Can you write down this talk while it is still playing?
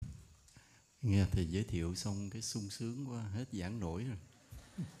Nghe thầy giới thiệu xong cái sung sướng quá, hết giảng nổi rồi.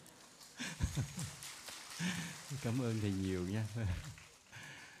 Cảm ơn thầy nhiều nha.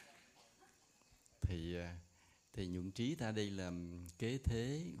 Thầy Nhuận Trí ta đây là kế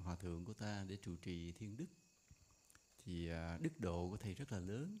thế hòa thượng của ta để trụ trì thiên đức. Thì đức độ của thầy rất là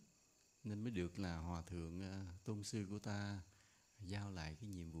lớn, nên mới được là hòa thượng tôn sư của ta giao lại cái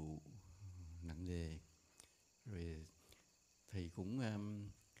nhiệm vụ nặng nề. Rồi thầy cũng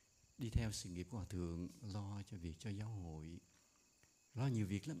đi theo sự nghiệp của hòa thượng, lo cho việc cho giáo hội, lo nhiều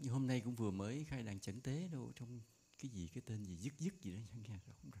việc lắm. Nhưng hôm nay cũng vừa mới khai đàn chánh tế đâu, trong cái gì, cái tên gì dứt gì đó chẳng nghe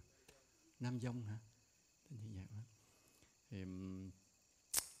rồi, không rồi. Nam Dông hả? Tên gì vậy đó. Thì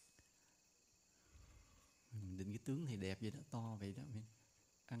mình định cái tướng thầy đẹp vậy đó, to vậy đó, mình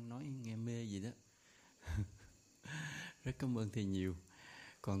ăn nói nghe mê gì đó. Rất cảm ơn thầy nhiều.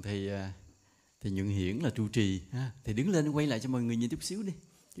 Còn thầy Nhuận Hiển là trụ trì ha. Thầy đứng lên quay lại cho mọi người nhìn chút xíu đi,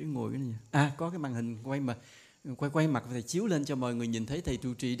 chứ ngồi cái này. Có cái màn hình quay mà quay mặt thầy chiếu lên cho mọi người nhìn thấy thầy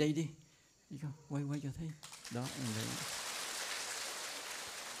trụ trì đây đi. Quay cho thấy đó.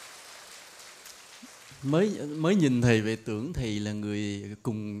 Mới nhìn thầy về tưởng thầy là người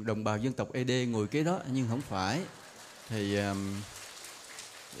cùng đồng bào dân tộc ED ngồi kế đó, nhưng không phải. Thầy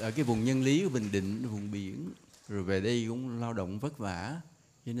ở cái vùng Nhân Lý của Bình Định, vùng biển, rồi về đây cũng lao động vất vả,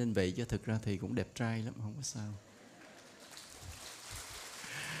 cho nên vậy chứ thực ra thầy cũng đẹp trai lắm, không có sao.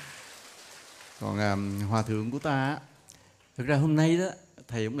 Còn hòa thượng của ta, thực ra hôm nay đó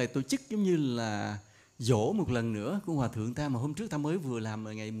thầy cũng lại tổ chức giống như là dỗ một lần nữa của hòa thượng ta, mà hôm trước ta mới vừa làm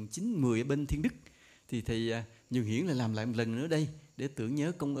ở ngày 9-10 ở bên Thiên Đức, thì thầy Nhuận Hiển lại làm lại một lần nữa đây để tưởng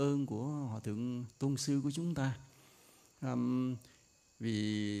nhớ công ơn của hòa thượng tôn sư của chúng ta.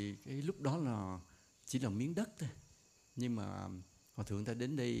 Vì cái lúc đó là chỉ là miếng đất thôi, nhưng mà hòa thượng ta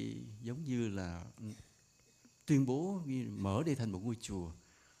đến đây giống như là tuyên bố mở đây thành một ngôi chùa,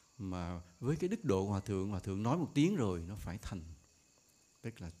 mà với cái đức độ hòa thượng nói một tiếng rồi nó phải thành,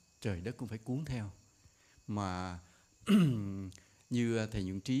 tức là trời đất cũng phải cuốn theo. Mà như thầy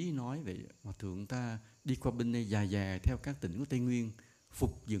Nhuận Trí nói vậy, hòa thượng ta đi qua bên đây dài dài theo các tỉnh của Tây Nguyên,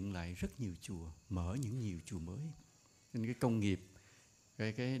 phục dựng lại rất nhiều chùa, mở những nhiều chùa mới. Nên cái công nghiệp,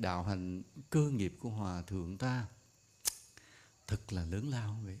 cái đạo hành cơ nghiệp của hòa thượng ta thật là lớn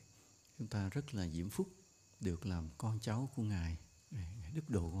lao vậy. Chúng ta rất là diễm phúc được làm con cháu của ngài. Đức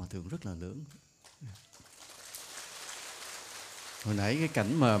độ của hòa thượng rất là lớn. Hồi nãy cái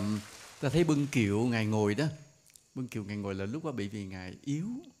cảnh mà ta thấy Bưng Kiệu ngài ngồi đó, Bưng Kiệu ngài ngồi là lúc đó bị vì ngài yếu,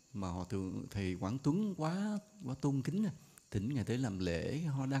 mà hòa thượng thầy Quảng Tuấn quá tôn kính, thỉnh ngài tới làm lễ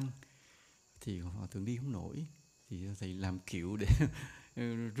Hoa Đăng, thì hòa thượng đi không nổi, thì thầy làm kiệu để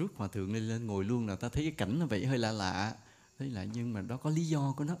rước hòa thượng lên ngồi luôn. Là ta thấy cái cảnh nó vậy hơi lạ lạ, thấy lạ, nhưng mà đó có lý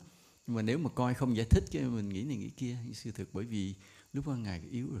do của nó. Nhưng mà nếu mà coi không giải thích cái mình nghĩ này nghĩ kia, sự thực bởi vì lúc đó ngài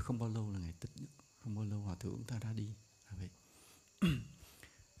yếu rồi, không bao lâu là ngài tịch, không bao lâu hòa thượng ta ra đi vậy.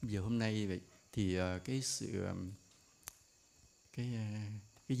 Giờ hôm nay vậy thì cái sự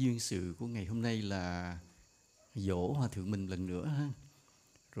cái duyên sự của ngày hôm nay là dỗ hòa thượng mình lần nữa ha.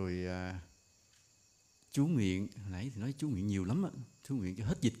 Rồi chú nguyện, hồi nãy thì nói chú nguyện nhiều lắm á, chú nguyện cho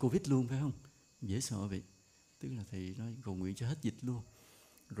hết dịch Covid luôn phải không? Dễ sợ vậy. Tức là thầy nói cầu nguyện cho hết dịch luôn.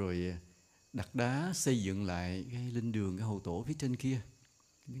 Rồi đặt đá xây dựng lại cái linh đường, cái hậu tổ phía trên kia,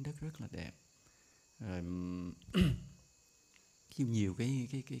 cái miếng đất rất là đẹp. Rồi nhiều cái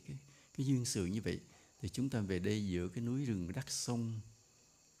duyên sự như vậy, thì chúng ta về đây giữa cái núi rừng đất sông,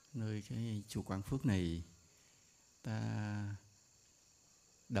 nơi cái chùa Quảng Phước này, ta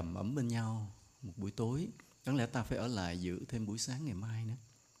đầm ấm bên nhau một buổi tối. Đáng lẽ ta phải ở lại giữ thêm buổi sáng ngày mai nữa,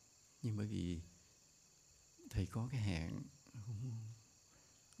 nhưng bởi vì thầy có cái hẹn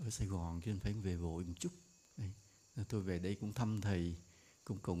ở Sài Gòn cho nên phải về vội một chút. Tôi về đây cũng thăm thầy,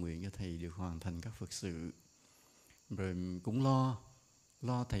 cũng cầu nguyện cho thầy được hoàn thành các Phật sự. Rồi cũng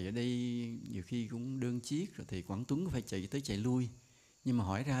lo thầy ở đây nhiều khi cũng đơn chiếc, rồi thầy Quảng Tuấn phải chạy tới chạy lui. Nhưng mà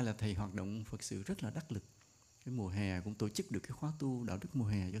hỏi ra là thầy hoạt động Phật sự rất là đắc lực. Cái mùa hè cũng tổ chức được cái khóa tu đạo đức mùa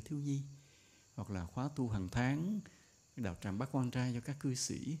hè cho thiếu nhi, hoặc là khóa tu hàng tháng cái đạo tràng Bát Quan Trai cho các cư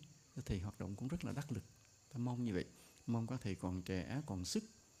sĩ. Thầy hoạt động cũng rất là đắc lực. Ta mong như vậy, mong các thầy còn trẻ, còn sức,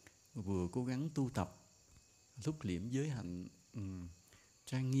 vừa cố gắng tu tập thúc liễm giới hạnh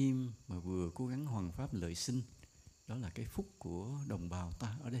trang nghiêm, mà vừa cố gắng hoằng pháp lợi sinh. Đó là cái phúc của đồng bào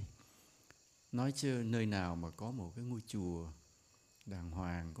ta ở đây. Nói chứ nơi nào mà có một cái ngôi chùa đàng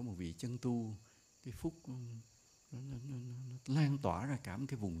hoàng, có một vị chân tu, cái phúc nó lan tỏa ra cả một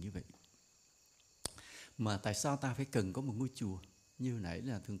cái vùng như vậy. Mà tại sao ta phải cần có một ngôi chùa? Như nãy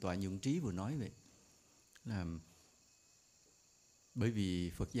là Thượng tọa Nhuận Trí vừa nói vậy, là bởi vì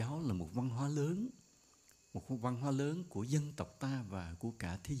Phật giáo là một văn hóa lớn của dân tộc ta và của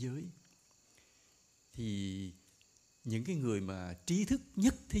cả thế giới. thì những cái người mà trí thức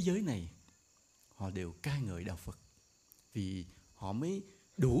nhất thế giới này, họ đều ca ngợi đạo Phật. Vì họ mới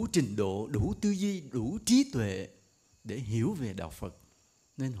đủ trình độ, đủ tư duy, đủ trí tuệ để hiểu về đạo Phật,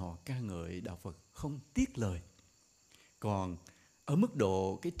 nên họ ca ngợi đạo Phật không tiếc lời. Còn ở mức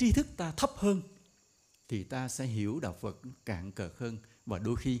độ cái tri thức ta thấp hơn thì ta sẽ hiểu đạo Phật cạn cợt hơn và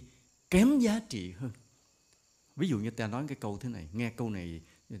đôi khi kém giá trị hơn. Ví dụ như ta nói cái câu thế này, nghe câu này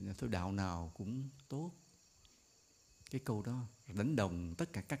thôi đạo nào cũng tốt. Cái câu đó đánh đồng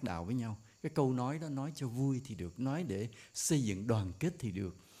tất cả các đạo với nhau. Cái câu nói đó nói cho vui thì được, nói để xây dựng đoàn kết thì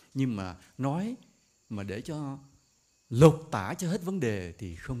được. Nhưng mà nói mà để cho lột tả cho hết vấn đề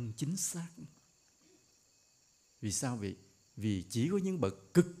thì không chính xác. Vì sao vậy? Vì chỉ có những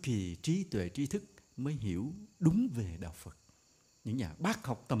bậc cực kỳ trí tuệ trí thức mới hiểu đúng về đạo Phật. Những nhà bác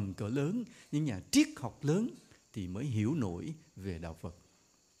học tầm cỡ lớn, những nhà triết học lớn thì mới hiểu nổi về đạo Phật.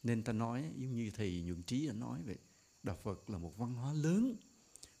 Nên ta nói giống như thầy Nhuận Trí đã nói vậy, đạo Phật là một văn hóa lớn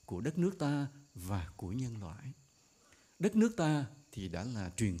của đất nước ta và của nhân loại. Đất nước ta thì đã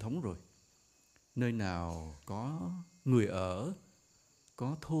là truyền thống rồi. Nơi nào có người ở,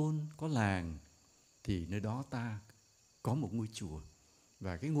 có thôn, có làng thì nơi đó ta có một ngôi chùa.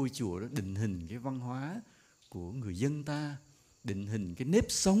 Và cái ngôi chùa đó định hình cái văn hóa của người dân ta, định hình cái nếp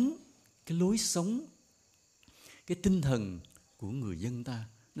sống, cái lối sống, cái tinh thần của người dân ta.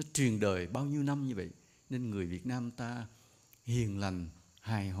 Nó truyền đời bao nhiêu năm như vậy. Nên người Việt Nam ta hiền lành,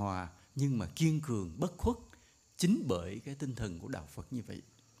 hài hòa nhưng mà kiên cường, bất khuất, chính bởi cái tinh thần của đạo Phật như vậy.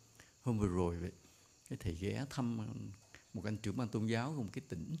 Hôm vừa rồi vậy, cái thầy ghé thăm một anh trưởng ban tôn giáo của một cái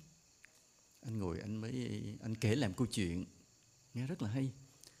tỉnh. Anh ngồi anh kể làm câu chuyện nghe rất là hay.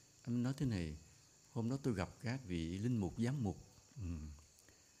 Anh nói thế này: hôm đó tôi gặp các vị linh mục giám mục.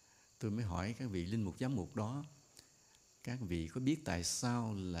 Tôi mới hỏi các vị linh mục giám mục đó, các vị có biết tại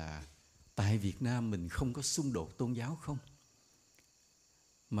sao là tại Việt Nam mình không có xung đột tôn giáo không?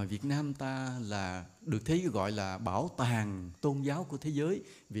 Mà Việt Nam ta là được thế gọi là bảo tàng tôn giáo của thế giới,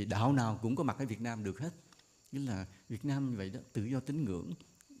 vì đạo nào cũng có mặt ở Việt Nam được hết. Nghĩa là Việt Nam như vậy đó, tự do tín ngưỡng,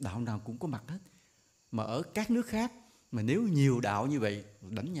 đạo nào cũng có mặt hết. Mà ở các nước khác, mà nếu nhiều đạo như vậy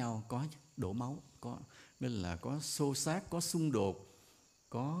đánh nhau, có đổ máu, nghĩa là có xô xát, có xung đột,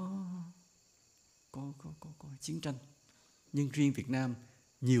 có chiến tranh. Nhưng riêng Việt Nam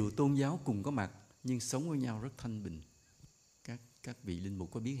nhiều tôn giáo cùng có mặt nhưng sống với nhau rất thanh bình. Các vị linh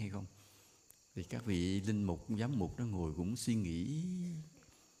mục có biết hay không? Thì các vị linh mục giám mục đó ngồi cũng suy nghĩ,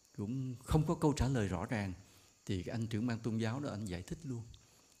 cũng không có câu trả lời rõ ràng. Thì anh trưởng ban tôn giáo đó anh giải thích luôn.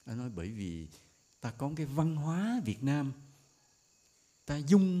 Anh nói bởi vì ta có cái văn hóa Việt Nam, ta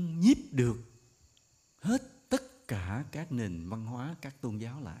dung nhiếp được hết tất cả các nền văn hóa, các tôn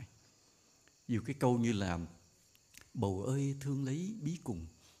giáo lại. Dù cái câu như là bầu ơi thương lấy bí cùng,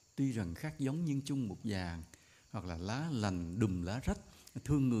 tuy rằng khác giống nhưng chung một vàng, hoặc là lá lành đùm lá rách,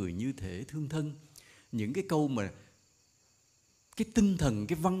 thương người như thể thương thân. Những cái câu mà cái tinh thần,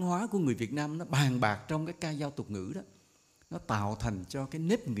 cái văn hóa của người Việt Nam nó bàn bạc trong cái ca dao tục ngữ đó, nó tạo thành cho cái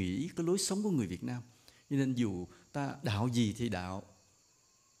nếp nghĩ, cái lối sống của người Việt Nam. Cho nên dù ta đạo gì thì đạo,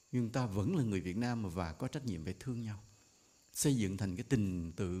 nhưng ta vẫn là người Việt Nam và có trách nhiệm phải thương nhau, xây dựng thành cái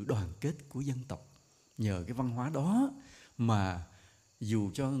tình tự đoàn kết của dân tộc. Nhờ cái văn hóa đó mà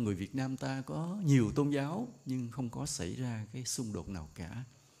dù cho người Việt Nam ta có nhiều tôn giáo nhưng không có xảy ra cái xung đột nào cả.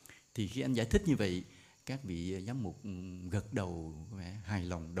 Thì khi anh giải thích như vậy, các vị giám mục gật đầu hài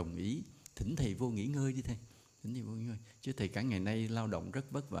lòng đồng ý. Thỉnh thầy vô nghỉ ngơi đi thầy, thỉnh thầy vô nghỉ ngơi, chứ thầy cả ngày nay lao động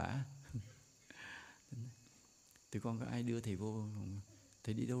rất vất vả. Tụi con có ai đưa thầy vô?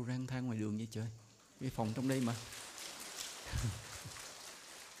 Thầy đi đâu rang thang ngoài đường vậy trời? Cái phòng trong đây mà.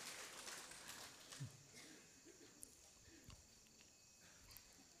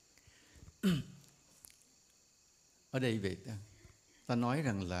 Ở đây về ta nói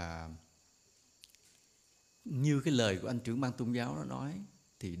rằng là như cái lời của anh trưởng ban tôn giáo đó nói,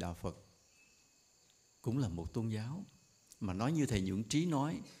 thì đạo Phật cũng là một tôn giáo. Mà nói như thầy Nhuận Trí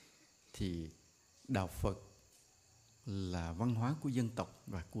nói, thì đạo Phật là văn hóa của dân tộc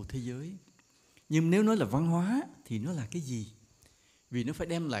và của thế giới. Nhưng nếu nói là văn hóa thì nó là cái gì? Vì nó phải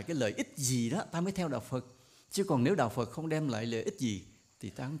đem lại cái lợi ích gì đó ta mới theo đạo Phật. Chứ còn nếu đạo Phật không đem lại lợi ích gì thì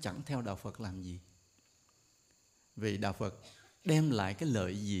ta cũng chẳng theo đạo Phật làm gì. Vì đạo Phật đem lại cái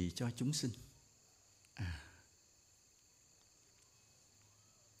lợi gì cho chúng sinh?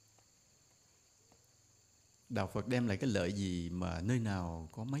 Đạo Phật đem lại cái lợi gì mà nơi nào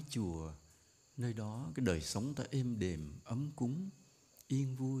có mái chùa, nơi đó cái đời sống ta êm đềm, ấm cúng,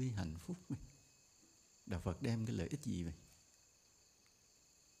 yên vui, hạnh phúc. Đạo Phật đem cái lợi ích gì vậy?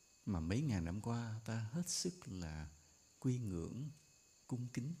 Mà mấy ngàn năm qua ta hết sức là quy ngưỡng, cung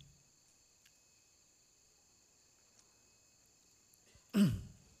kính.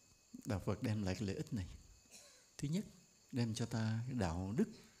 Đạo Phật đem lại cái lợi ích này. Thứ nhất, đem cho ta cái đạo đức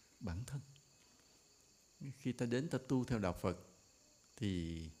bản thân. Khi ta đến ta tu theo đạo Phật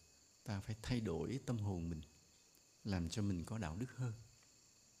thì ta phải thay đổi tâm hồn mình, làm cho mình có đạo đức hơn.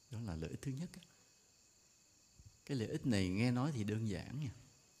 Đó là lợi ích thứ nhất. Cái lợi ích này nghe nói thì đơn giản nha.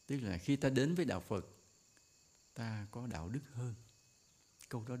 Tức là khi ta đến với đạo Phật, ta có đạo đức hơn.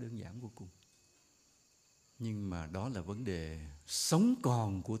 Câu đó đơn giản vô cùng. Nhưng mà đó là vấn đề sống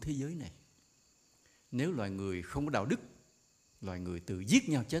còn của thế giới này. Nếu loài người không có đạo đức, loài người tự giết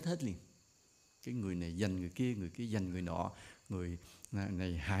nhau chết hết liền. Cái người này giành người kia giành người nọ, người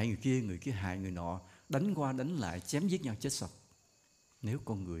này hại người kia hại người nọ, đánh qua đánh lại, chém giết nhau chết sạch. Nếu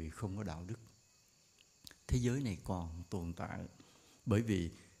con người không có đạo đức, thế giới này còn tồn tại. Bởi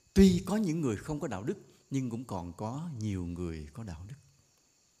vì tuy có những người không có đạo đức, nhưng cũng còn có nhiều người có đạo đức.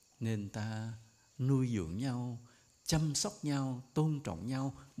 Nên ta nuôi dưỡng nhau, chăm sóc nhau, tôn trọng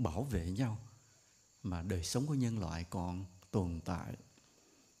nhau, bảo vệ nhau, mà đời sống của nhân loại còn tồn tại.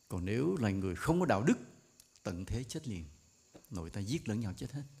 Còn nếu loài người không có đạo đức, tận thế chết liền, nội ta giết lẫn nhau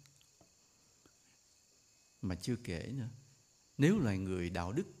chết hết. Mà chưa kể nữa, nếu loài người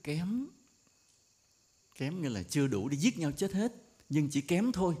đạo đức kém nghĩa là chưa đủ để giết nhau chết hết, nhưng chỉ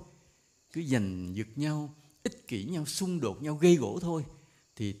kém thôi, cứ giành giật nhau, ích kỷ nhau, xung đột nhau, gây gổ thôi,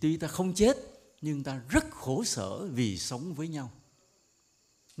 thì tuy ta không chết, nhưng ta rất khổ sở vì sống với nhau.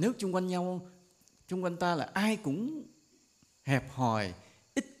 Nếu chung quanh ta là ai cũng hẹp hòi,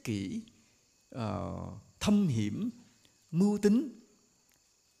 ích kỷ, thâm hiểm, mưu tính,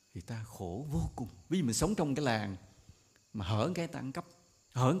 thì ta khổ vô cùng. Ví dụ mình sống trong cái làng mà hở cái ta ăn cắp,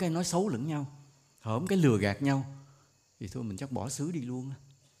 hở cái nói xấu lẫn nhau, hở cái lừa gạt nhau, thì thôi mình chắc bỏ xứ đi luôn.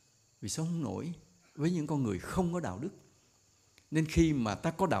 Vì sống không nổi với những con người không có đạo đức. Nên khi mà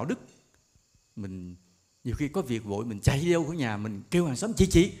ta có đạo đức, mình nhiều khi có việc vội, mình chạy đi đâu khỏi nhà, mình kêu hàng xóm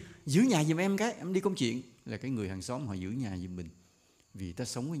chị giữ nhà giùm em cái, em đi công chuyện, là cái người hàng xóm họ giữ nhà giùm mình. Vì ta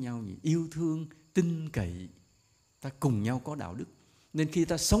sống với nhau yêu thương, tin cậy, ta cùng nhau có đạo đức. Nên khi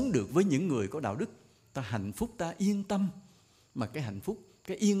ta sống được với những người có đạo đức, ta hạnh phúc, ta yên tâm. Mà cái hạnh phúc,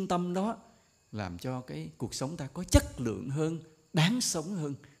 cái yên tâm đó làm cho cái cuộc sống ta có chất lượng hơn, đáng sống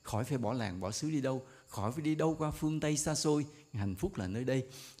hơn. Khỏi phải bỏ làng, bỏ xứ đi đâu, khỏi phải đi đâu qua phương Tây xa xôi. Hạnh phúc là nơi đây,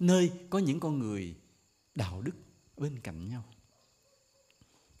 nơi có những con người đạo đức bên cạnh nhau.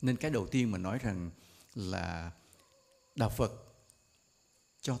 Nên cái đầu tiên mà nói rằng là đạo Phật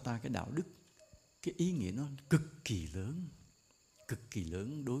cho ta cái đạo đức, cái ý nghĩa nó cực kỳ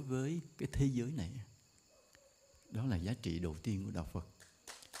lớn đối với cái thế giới này. Đó là giá trị đầu tiên của đạo Phật.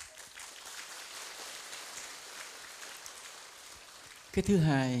 Cái thứ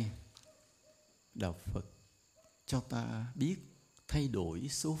hai, đạo Phật cho ta biết thay đổi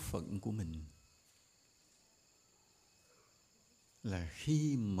số phận của mình. Là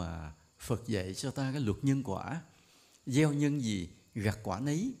khi mà Phật dạy cho ta cái luật nhân quả, gieo nhân gì gặt quả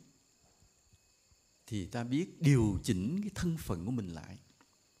nấy, thì ta biết điều chỉnh cái thân phận của mình lại.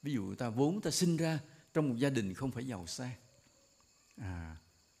 Ví dụ ta vốn ta sinh ra trong một gia đình không phải giàu sang,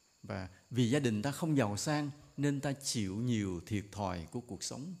 và vì gia đình ta không giàu sang nên ta chịu nhiều thiệt thòi của cuộc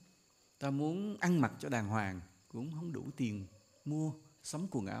sống. Ta muốn ăn mặc cho đàng hoàng cũng không đủ tiền mua sắm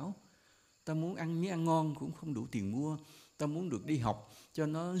quần áo. Ta muốn ăn miếng ăn ngon cũng không đủ tiền mua. Ta muốn được đi học cho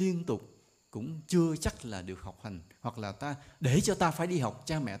nó liên tục cũng chưa chắc là được học hành. Hoặc là để cho ta phải đi học,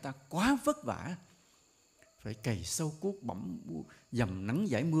 cha mẹ ta quá vất vả, phải cày sâu cuốc bẩm, dầm nắng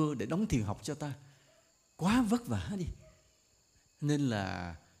giải mưa để đóng tiền học cho ta, quá vất vả đi. Nên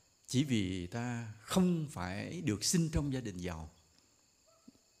là chỉ vì ta không phải được sinh trong gia đình giàu,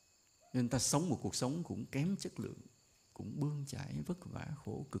 nên ta sống một cuộc sống cũng kém chất lượng, cũng bươn chải, vất vả,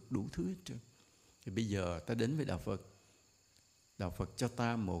 khổ cực đủ thứ hết trơn. Thì bây giờ ta đến với đạo Phật. Đạo Phật cho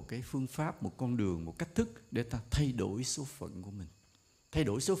ta một cái phương pháp, một con đường, một cách thức để ta thay đổi số phận của mình. Thay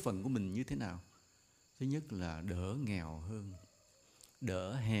đổi số phận của mình như thế nào? Thứ nhất là đỡ nghèo hơn,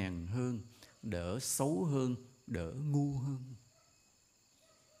 đỡ hèn hơn, đỡ xấu hơn, đỡ ngu hơn.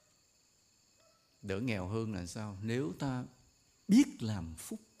 Đỡ nghèo hơn là sao? Nếu ta biết làm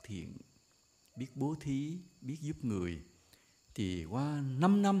phúc thiện, biết bố thí, biết giúp người, thì qua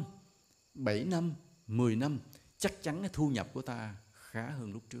 5 năm, 7 năm, 10 năm, chắc chắn cái thu nhập của ta khá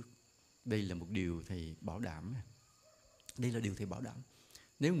hơn lúc trước. Đây là một điều Thầy bảo đảm. Đây là điều Thầy bảo đảm.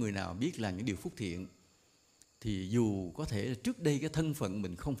 Nếu người nào biết làm những điều phúc thiện, thì dù có thể là trước đây cái thân phận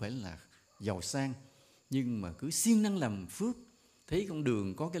mình không phải là giàu sang, nhưng mà cứ siêng năng làm phước, thấy con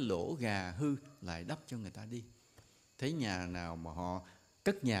đường có cái lỗ gà hư lại đắp cho người ta đi. Thấy nhà nào mà họ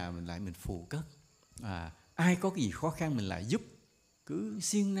cất nhà mình lại mình phụ cất. Ai có cái gì khó khăn mình lại giúp. Cứ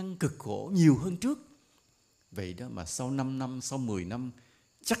siêng năng cực khổ nhiều hơn trước. Vậy đó mà sau 5 năm, sau 10 năm,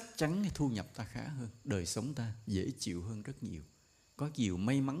 chắc chắn cái thu nhập ta khá hơn, đời sống ta dễ chịu hơn rất nhiều. Có nhiều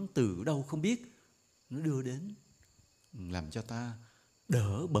may mắn từ đâu không biết, nó đưa đến, làm cho ta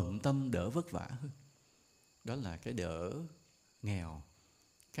đỡ bận tâm, đỡ vất vả hơn. Đó là cái đỡ nghèo.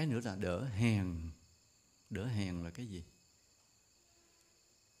 Cái nữa là đỡ hèn. Đỡ hèn là cái gì?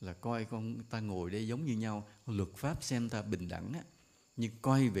 Là coi con ta ngồi đây giống như nhau, luật pháp xem ta bình đẳng á, nhưng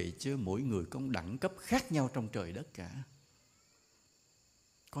coi vậy chứ mỗi người có một đẳng cấp khác nhau trong trời đất cả.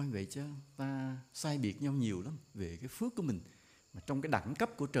 Coi vậy chứ ta sai biệt nhau nhiều lắm về cái phước của mình. Mà trong cái đẳng cấp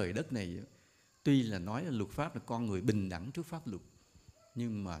của trời đất này, tuy là nói là luật pháp là con người bình đẳng trước pháp luật,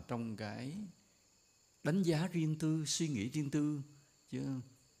 nhưng mà trong cái đánh giá riêng tư, suy nghĩ riêng tư, chứ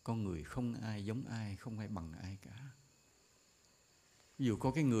con người không ai giống ai, không ai bằng ai cả. Ví dụ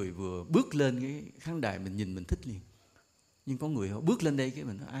có cái người vừa bước lên cái khán đài, mình nhìn mình thích liền, nhưng có người họ bước lên đây cái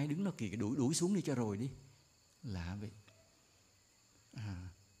mình nói ai đứng đó kìa, đuổi xuống đi cho rồi đi. Lạ vậy.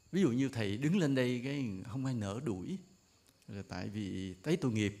 Ví dụ như thầy đứng lên đây cái không ai nỡ đuổi, là tại vì thấy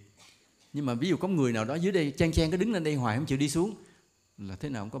tội nghiệp. Nhưng mà ví dụ có người nào đó dưới đây chen cái đứng lên đây hoài không chịu đi xuống, là thế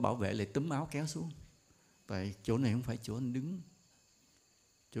nào không có bảo vệ lại túm áo kéo xuống. Tại chỗ này không phải chỗ anh đứng,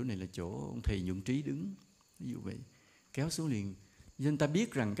 chỗ này là chỗ ông thầy Nhuận Trí đứng, ví dụ vậy, kéo xuống liền. Nên ta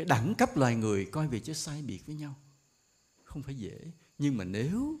biết rằng cái đẳng cấp loài người coi về chứ sai biệt với nhau, không phải dễ. Nhưng mà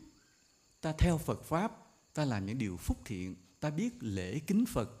nếu ta theo Phật Pháp, ta làm những điều phúc thiện, ta biết lễ kính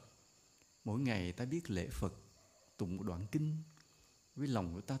Phật, mỗi ngày ta biết lễ Phật, tụng một đoạn kinh, với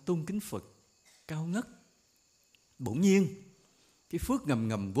lòng của ta tôn kính Phật cao ngất, bỗng nhiên cái phước ngầm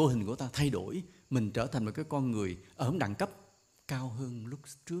ngầm vô hình của ta thay đổi, mình trở thành một cái con người ở một đẳng cấp cao hơn lúc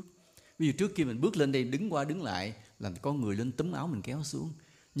trước. Ví dụ trước kia mình bước lên đây đứng qua đứng lại là có người lên túm áo mình kéo xuống.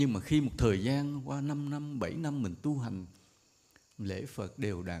 Nhưng mà khi một thời gian qua 5 năm, 7 năm mình tu hành lễ Phật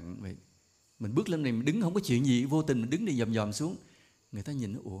đều đặn vậy, mình bước lên này mình đứng không có chuyện gì, vô tình mình đứng đi dòm dòm xuống, người ta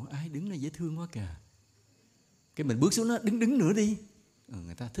nhìn, ủa ai đứng đây dễ thương quá kìa. Cái mình bước xuống nó đứng nữa đi.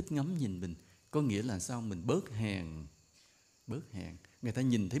 Người ta thích ngắm nhìn mình. Có nghĩa là sao? Mình bớt hèn. Người ta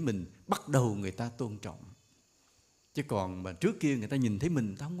nhìn thấy mình, bắt đầu người ta tôn trọng. Chứ còn mà trước kia người ta nhìn thấy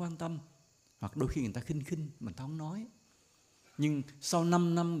mình, ta không quan tâm. Hoặc đôi khi người ta khinh mình ta không nói. Nhưng sau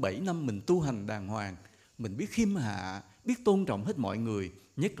 5 năm, 7 năm mình tu hành đàng hoàng, mình biết khiêm hạ, biết tôn trọng hết mọi người,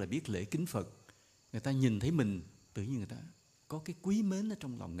 nhất là biết lễ kính Phật. Người ta nhìn thấy mình, tự nhiên người ta có cái quý mến ở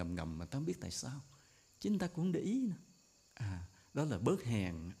trong lòng ngầm ngầm mà ta không biết tại sao. Chứ người ta cũng không để ý nữa. Đó là bớt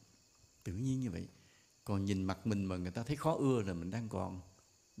hèn, tự nhiên như vậy. Còn nhìn mặt mình mà người ta thấy khó ưa là mình đang còn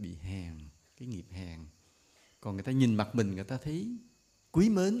bị hèn, cái nghiệp hèn. Còn người ta nhìn mặt mình, người ta thấy quý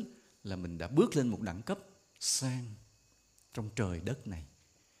mến là mình đã bước lên một đẳng cấp sang trong trời đất này.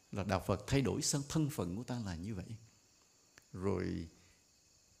 Là Đạo Phật thay đổi thân phận của ta là như vậy. Rồi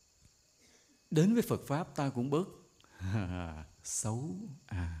đến với Phật Pháp ta cũng bớt xấu.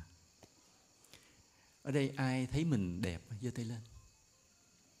 Ở đây ai thấy mình đẹp giơ tay lên.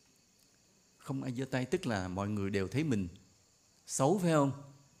 Không ai giơ tay, tức là mọi người đều thấy mình xấu phải không?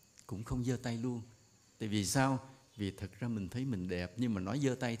 Cũng không giơ tay luôn. Tại vì sao? Vì thật ra mình thấy mình đẹp, nhưng mà nói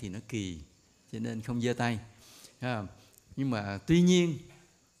giơ tay thì nó kỳ, cho nên không giơ tay. Nhưng mà tuy nhiên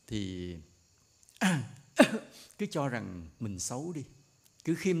thì cứ cho rằng mình xấu đi,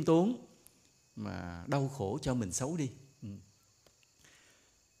 cứ khiêm tốn mà đau khổ cho mình xấu đi.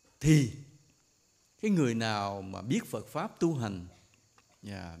 Thì cái người nào mà biết Phật Pháp tu hành,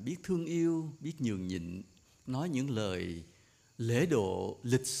 biết thương yêu, biết nhường nhịn, nói những lời lễ độ,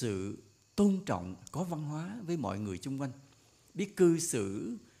 lịch sự, tôn trọng, có văn hóa với mọi người xung quanh, biết cư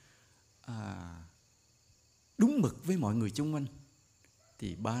xử đúng mực với mọi người xung quanh,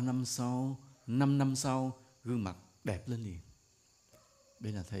 thì 3 năm sau, 5 năm sau, gương mặt đẹp lên liền.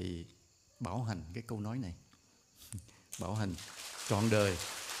 Đây là thầy bảo hành cái câu nói này. Bảo hành trọn đời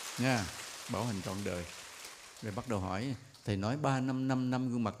nha, bảo hành trọn đời. Rồi bắt đầu hỏi, thầy nói 3 năm, 5 năm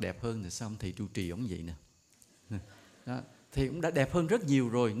gương mặt đẹp hơn, thì sao ông thầy trụ trì ông vậy nè? Đó, thì cũng đã đẹp hơn rất nhiều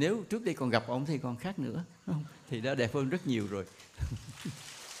rồi. Nếu trước đây còn gặp ông thì còn khác nữa, thì đã đẹp hơn rất nhiều rồi.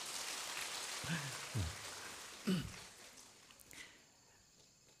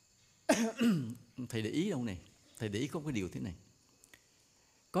 Thầy để ý đâu này, thầy để ý có cái điều thế này.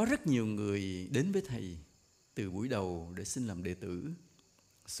 Có rất nhiều người đến với thầy từ buổi đầu để xin làm đệ tử,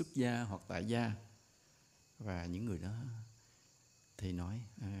 xuất gia hoặc tại gia. Và những người đó thầy nói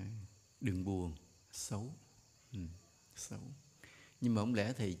đừng buồn, xấu, xấu. Nhưng mà không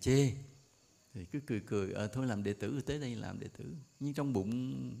lẽ thầy chê, thì cứ cười thôi làm đệ tử, tới đây làm đệ tử. Nhưng trong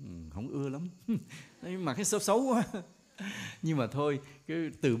bụng không ưa lắm. Mà cái xấu quá. Nhưng mà thôi, cái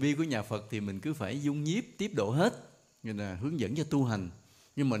từ bi của nhà Phật thì mình cứ phải dung nhiếp, tiếp độ hết, như là hướng dẫn cho tu hành.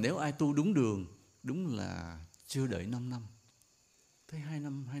 Nhưng mà nếu ai tu đúng đường, đúng là chưa đợi 5 năm, Tới 2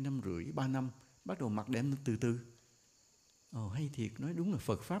 năm rưỡi, 3 năm, bắt đầu mặt đẹp từ từ. Hay thiệt, nói đúng là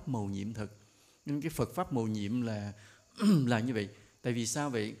Phật Pháp mầu nhiệm thật. Nhưng cái Phật Pháp mầu nhiệm là là như vậy. Tại vì sao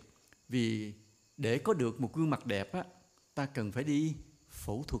vậy? Vì để có được một gương mặt đẹp á, ta cần phải đi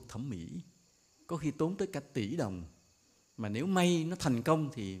phẫu thuật thẩm mỹ. Có khi tốn tới cả tỷ đồng. Mà nếu may nó thành công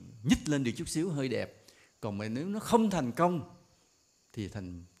thì nhích lên được chút xíu hơi đẹp. Còn mà nếu nó không thành công thì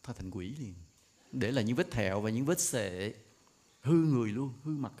thành quỷ liền. Để là những vết thẹo và những vết xệ. Hư người luôn,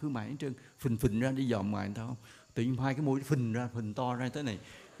 hư mặt hư mày hết trơn. Phình ra đi dòm ngoài người ta không? Tự nhiên hai cái môi phình to ra tới này.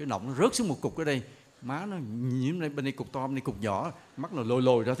 Cái nọng nó rớt xuống một cục ở đây. Má nó nhiễm bên đây cục to, bên đây cục nhỏ. Mắt nó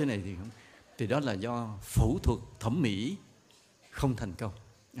lồi ra thế này thì không. Thì đó là do phẫu thuật thẩm mỹ không thành công.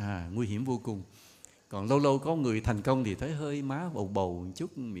 Nguy hiểm vô cùng. Còn lâu lâu có người thành công thì thấy hơi má bầu một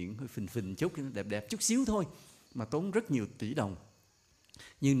chút, miệng hơi phình chút, đẹp chút xíu thôi. Mà tốn rất nhiều tỷ đồng.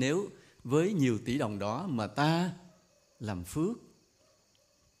 Nhưng nếu với nhiều tỷ đồng đó mà ta làm phước,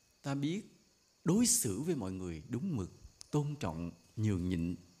 ta biết đối xử với mọi người đúng mực, tôn trọng, nhường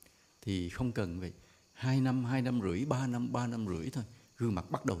nhịn, thì không cần vậy. 2 năm, 2 năm rưỡi, 3 năm rưỡi thôi, gương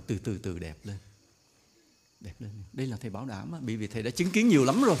mặt bắt đầu từ từ đẹp lên. Đẹp lên. Đây là thầy bảo đảm, bởi vì thầy đã chứng kiến nhiều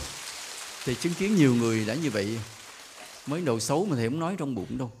lắm rồi. Thầy chứng kiến nhiều người đã như vậy. Mới đầu xấu mà thầy không nói trong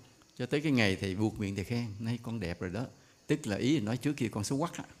bụng đâu. Cho tới cái ngày thầy buộc miệng thầy khen, nay con đẹp rồi đó. Tức là ý nói trước kia con xấu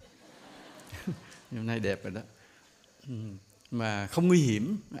quắc á. Nhưng nay đẹp rồi đó. Mà không nguy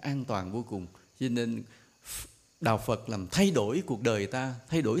hiểm, an toàn vô cùng. Cho nên Đạo Phật làm thay đổi cuộc đời ta,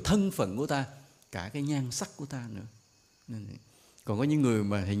 thay đổi thân phận của ta, cả cái nhan sắc của ta nữa. Còn có những người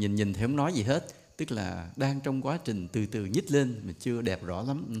mà thầy nhìn thầy không nói gì hết, tức là đang trong quá trình từ từ nhích lên, mà chưa đẹp rõ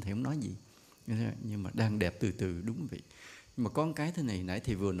lắm, thầy không nói gì. Nhưng mà đang đẹp từ từ, đúng vậy. Nhưng mà có một cái thế này, nãy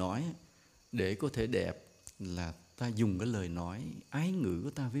thầy vừa nói, để có thể đẹp là ta dùng cái lời nói ái ngữ của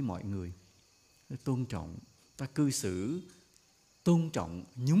ta với mọi người, tôn trọng, ta cư xử tôn trọng,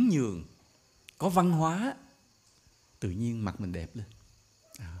 nhún nhường, có văn hóa, tự nhiên mặt mình đẹp lên.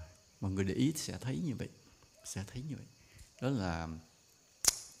 Mọi người để ý sẽ thấy như vậy. Đó là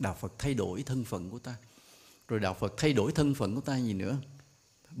Đạo Phật thay đổi thân phận của ta. Rồi Đạo Phật thay đổi thân phận của ta gì nữa?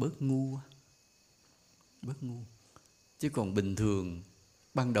 Bớt ngu. Chứ còn bình thường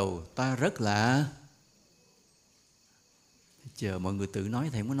ban đầu ta rất là, chờ mọi người tự nói,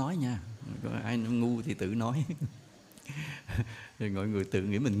 thầy không có nói nha. Có ai ngu thì tự nói. Rồi mọi người tự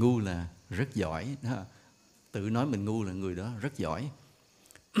nghĩ mình ngu là rất giỏi đó. Tự nói mình ngu là người đó rất giỏi.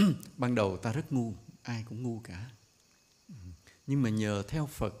 Ban đầu ta rất ngu, ai cũng ngu cả. Nhưng mà nhờ theo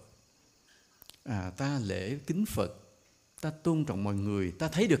Phật, ta lễ kính Phật, ta tôn trọng mọi người, ta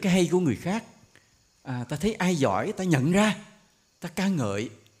thấy được cái hay của người khác, ta thấy ai giỏi, ta nhận ra, ta ca ngợi,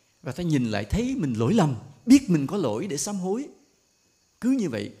 và ta nhìn lại thấy mình lỗi lầm, biết mình có lỗi để sám hối. Cứ như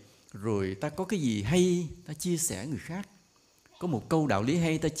vậy, rồi ta có cái gì hay, ta chia sẻ người khác. Có một câu đạo lý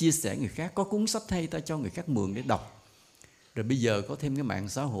hay, ta chia sẻ người khác. Có cuốn sách hay, ta cho người khác mượn để đọc. Rồi bây giờ có thêm cái mạng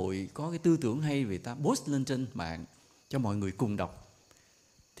xã hội, có cái tư tưởng hay vì ta post lên trên mạng cho mọi người cùng đọc.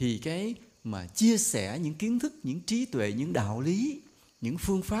 Thì cái mà chia sẻ những kiến thức, những trí tuệ, những đạo lý, những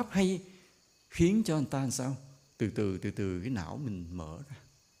phương pháp hay khiến cho người ta làm sao? Từ từ cái não mình mở ra,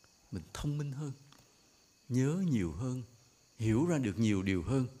 mình thông minh hơn, nhớ nhiều hơn, hiểu ra được nhiều điều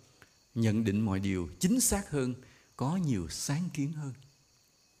hơn, nhận định mọi điều chính xác hơn, có nhiều sáng kiến hơn.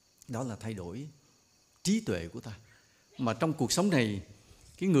 Đó là thay đổi trí tuệ của ta. Mà trong cuộc sống này,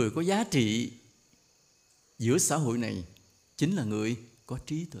 cái người có giá trị giữa xã hội này chính là người có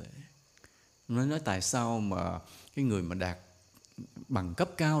trí tuệ. Nó nói tại sao mà cái người mà đạt bằng cấp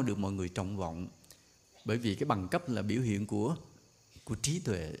cao được mọi người trọng vọng? Bởi vì cái bằng cấp là biểu hiện của trí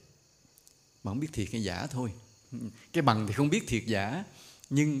tuệ. Mà không biết thiệt hay giả thôi. Cái bằng thì không biết thiệt giả,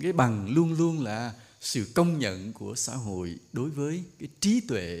 nhưng cái bằng luôn luôn là sự công nhận của xã hội đối với cái trí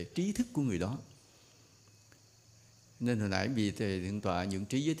tuệ, trí thức của người đó. Nên hồi nãy vì thầy Thượng tọa Nhuận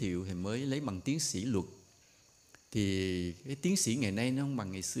Trí giới thiệu thì mới lấy bằng tiến sĩ luật. Thì cái tiến sĩ ngày nay nó không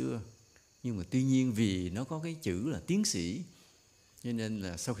bằng ngày xưa. Nhưng mà tuy nhiên vì nó có cái chữ là tiến sĩ, cho nên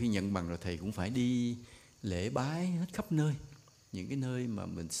là sau khi nhận bằng rồi thầy cũng phải đi lễ bái hết khắp nơi. Những cái nơi mà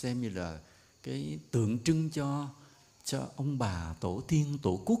mình xem như là cái tượng trưng cho ông bà, tổ tiên,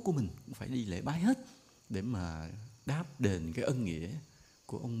 tổ quốc của mình, cũng phải đi lễ bái hết để mà đáp đền cái ân nghĩa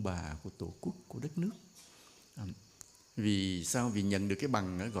của ông bà, của tổ quốc, của đất nước. Vì sao? Vì nhận được cái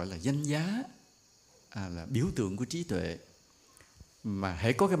bằng đó gọi là danh giá, là biểu tượng của trí tuệ. Mà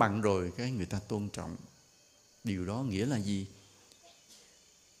hễ có cái bằng rồi, cái người ta tôn trọng. Điều đó nghĩa là gì?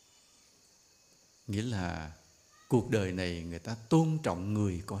 Nghĩa là cuộc đời này người ta tôn trọng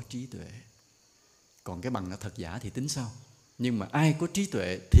người có trí tuệ. Còn cái bằng nó thật giả thì tính sao? Nhưng mà ai có trí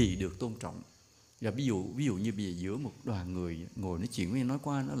tuệ thì được tôn trọng. Và ví dụ như bây giờ giữa một đoàn người ngồi nói chuyện với nhau,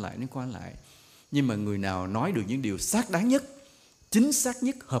 nói qua lại, nhưng mà người nào nói được những điều xác đáng nhất, chính xác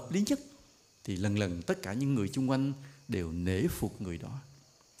nhất, hợp lý nhất, thì lần lần tất cả những người chung quanh đều nể phục người đó.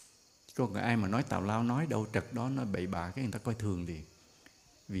 Còn ai mà nói tào lao, nói đâu trật đó, nói bậy bạ, cái người ta coi thường liền.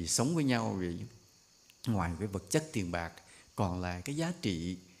 Vì sống với nhau, vì ngoài cái vật chất tiền bạc, còn là cái giá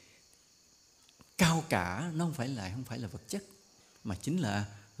trị cao cả, nó không phải là vật chất, mà chính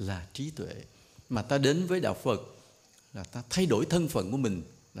là trí tuệ. Mà ta đến với đạo Phật là ta thay đổi thân phận của mình,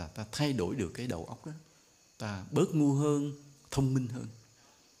 là ta thay đổi được cái đầu óc đó, ta bớt ngu hơn, thông minh hơn.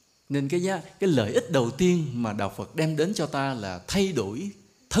 Nên cái lợi ích đầu tiên mà đạo Phật đem đến cho ta là thay đổi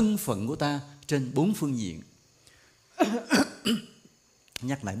thân phận của ta trên 4 phương diện.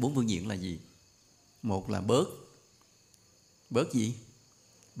 Nhắc lại 4 phương diện là gì? Một là bớt gì?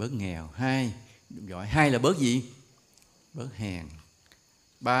 Bớt nghèo. Hai là bớt gì? Bớt hèn.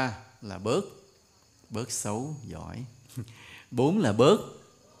 3 là bớt xấu, giỏi. 4 là bớt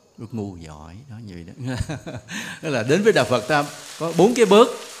ngu, giỏi. Đó, như vậy đó. Đó là đến với đạo Phật ta có 4 cái bớt,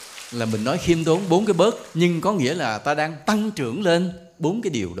 là mình nói khiêm tốn 4 cái bớt, nhưng có nghĩa là ta đang tăng trưởng lên 4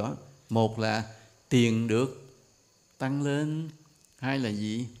 cái điều đó. Một là tiền được tăng lên. Hai là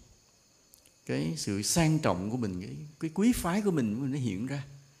gì? Cái sự sang trọng của mình, cái quý phái của mình nó hiện ra.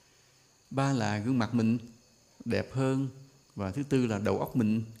 3 là gương mặt mình đẹp hơn. Và thứ 4 là đầu óc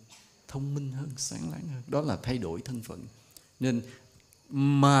mình thông minh hơn, sáng láng hơn. Đó là thay đổi thân phận. Nên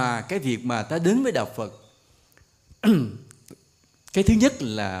mà cái việc mà ta đến với đạo Phật, cái thứ nhất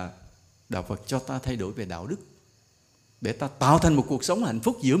là đạo Phật cho ta thay đổi về đạo đức, để ta tạo thành một cuộc sống hạnh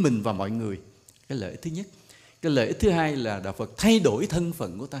phúc giữa mình và mọi người. Cái lợi ích thứ nhất. Cái lợi ích thứ hai là đạo Phật thay đổi thân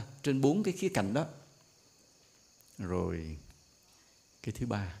phận của ta trên 4 cái khía cạnh đó. Rồi cái thứ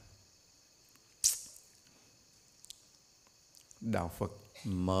ba, đạo Phật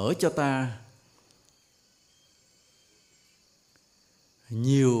mở cho ta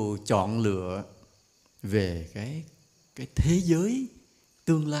nhiều chọn lựa về cái thế giới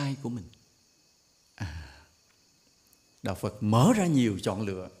tương lai của mình. Đạo Phật mở ra nhiều chọn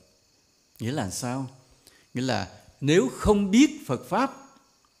lựa. Nghĩa là sao? Nghĩa là nếu không biết Phật Pháp,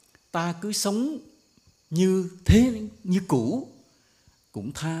 ta cứ sống như thế, như cũ,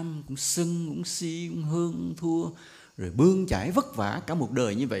 cũng tham, cũng sân, cũng si, cũng hơn, cũng thua, rồi bươn chải vất vả cả một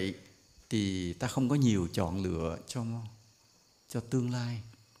đời như vậy, thì ta không có nhiều chọn lựa cho tương lai.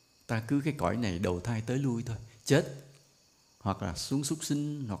 Ta cứ cái cõi này đầu thai tới lui thôi, chết hoặc là xuống súc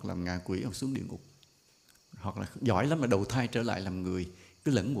sinh, hoặc làm ngạ quỷ, hoặc xuống địa ngục, hoặc là giỏi lắm mà đầu thai trở lại làm người,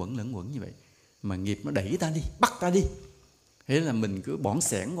 cứ lẫn quẩn như vậy. Mà nghiệp nó đẩy ta đi, bắt ta đi, thế là mình cứ bỏng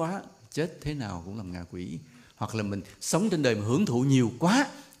sẻn quá, chết thế nào cũng làm ngạ quỷ. Hoặc là mình sống trên đời mà hưởng thụ nhiều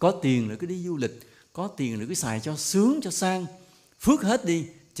quá, có tiền rồi cứ đi du lịch, có tiền rồi cứ xài cho sướng cho sang, phước hết đi,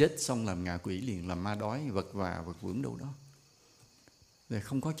 chết xong làm ngạ quỷ liền, làm ma đói, vật vưởng đâu đó. Rồi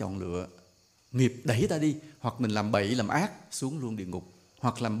không có chọn lựa, nghiệp đẩy ta đi. Hoặc mình làm bậy làm ác, xuống luôn địa ngục.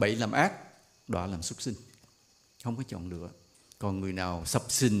 Hoặc làm bậy làm ác, đọa làm súc sinh. Không có chọn lựa. Còn người nào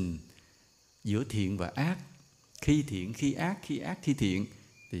sập sình giữa thiện và ác, khi thiện khi ác, khi ác khi thiện,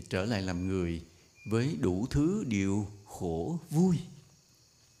 thì trở lại làm người với đủ thứ điều khổ vui.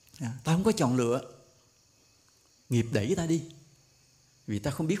 Ta không có chọn lựa, nghiệp đẩy ta đi, vì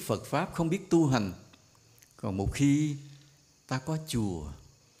ta không biết Phật Pháp, không biết tu hành. Còn một khi ta có chùa,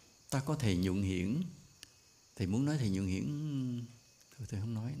 ta có thầy Nhuận Hiển, thầy muốn nói thầy Nhuận Hiển, thầy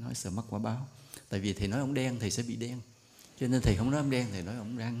không nói sợ mất quả báo. Tại vì thầy nói ông đen, thầy sẽ bị đen. Cho nên thầy không nói ông đen, thầy nói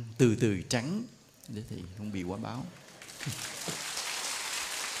ông đang từ từ trắng, để thầy không bị quả báo.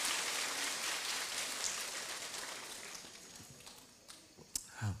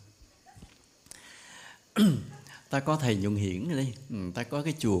 Ta có thầy Nhuận Hiển ở đây, ta có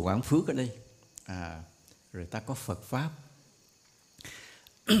cái chùa Quảng Phước ở đây, rồi ta có Phật Pháp.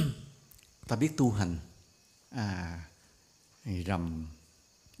 Ta biết tu hành. Ngày rằm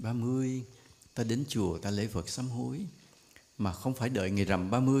 30 ta đến chùa, ta lễ Phật sám hối. Mà không phải đợi ngày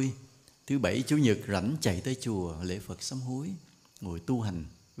rằm 30, thứ Bảy Chủ nhật rảnh chạy tới chùa lễ Phật sám hối, ngồi tu hành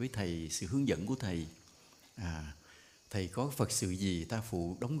với thầy, sự hướng dẫn của thầy. Thầy có Phật sự gì ta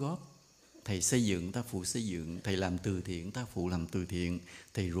phụ đóng góp. Thầy xây dựng ta phụ xây dựng. Thầy làm từ thiện ta phụ làm từ thiện.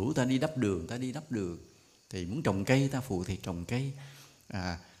 Thầy rủ ta đi đắp đường ta đi đắp đường. Thầy muốn trồng cây ta phụ thầy trồng cây.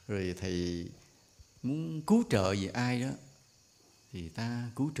 Rồi thầy muốn cứu trợ về ai đó thì ta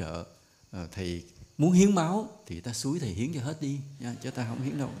cứu trợ. Thầy muốn hiến máu thì ta xúi thầy hiến cho hết đi nha, chứ ta không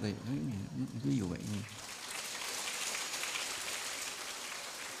hiến đâu. Thầy ví dụ vậy.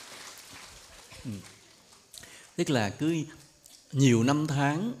 Tức là cứ nhiều năm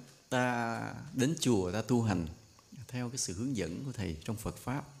tháng ta đến chùa ta tu hành theo cái sự hướng dẫn của thầy trong Phật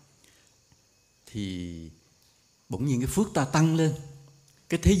Pháp, thì bỗng nhiên cái phước ta tăng lên,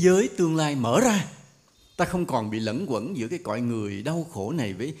 cái thế giới tương lai mở ra. Ta không còn bị lẫn quẩn giữa cái cõi người đau khổ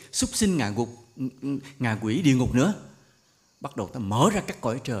này với súc sinh ngạ quỷ địa ngục nữa. Bắt đầu ta mở ra các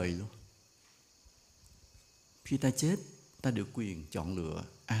cõi trời luôn. Khi ta chết, ta được quyền chọn lựa.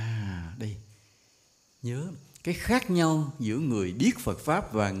 Đây, nhớ cái khác nhau giữa người biết Phật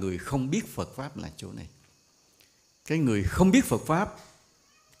Pháp và người không biết Phật Pháp là chỗ này. Cái người không biết Phật Pháp,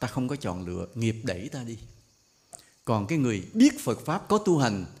 ta không có chọn lựa, nghiệp đẩy ta đi. Còn cái người biết Phật Pháp có tu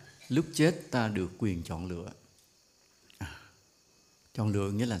hành, lúc chết ta được quyền chọn lựa. Chọn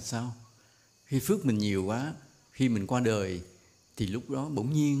lựa nghĩa là sao? Khi phước mình nhiều quá, khi mình qua đời, thì lúc đó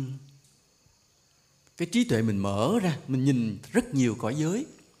bỗng nhiên cái trí tuệ mình mở ra, mình nhìn rất nhiều cõi giới.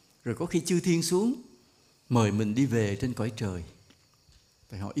 Rồi có khi chư thiên xuống mời mình đi về trên cõi trời.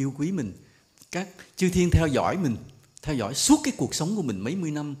 Tại họ yêu quý mình. Các chư thiên theo dõi mình, theo dõi suốt cái cuộc sống của mình mấy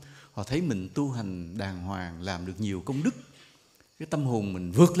mươi năm. Họ thấy mình tu hành đàng hoàng, làm được nhiều công đức. Cái tâm hồn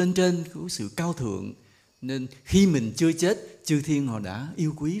mình vượt lên trên, có sự cao thượng. Nên khi mình chưa chết, chư thiên họ đã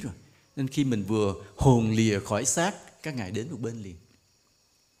yêu quý rồi. Nên khi mình vừa hồn lìa khỏi xác, các ngài đến một bên liền.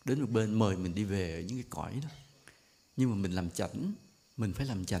 Đến một bên mời mình đi về ở những cái cõi đó. Nhưng mà mình làm chảnh, mình phải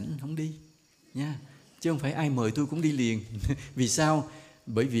làm chảnh, không đi nha. Chứ không phải ai mời tôi cũng đi liền. Vì sao?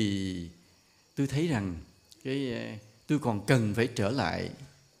 Bởi vì tôi thấy rằng tôi còn cần phải trở lại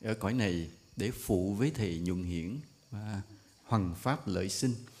ở cõi này để phụ với thầy Nhuận Hiển và hoằng pháp lợi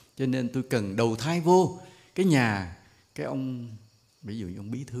sinh. Cho nên tôi cần đầu thai vô cái nhà, cái ông, ví dụ như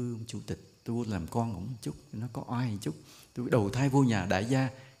ông bí thư, ông chủ tịch, tôi làm con ổng một chút, nó có oai một chút. Tôi đầu thai vô nhà đại gia,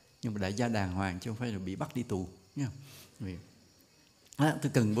 nhưng mà đại gia đàng hoàng chứ không phải là bị bắt đi tù nha.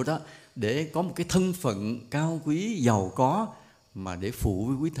 Tôi cần vô đó để có một cái thân phận cao quý, giàu có, mà để phụ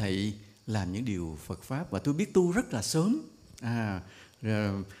với quý thầy làm những điều Phật Pháp. Và tôi biết tu rất là sớm.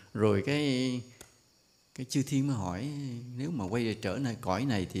 Rồi cái chư thiên mới hỏi, nếu mà quay trở lại cõi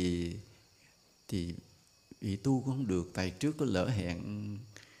này thì tu cũng không được, tại trước có lỡ hẹn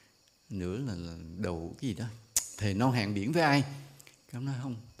nữa là đầu cái gì đó, thề non hẹn biển với ai. Cảm nói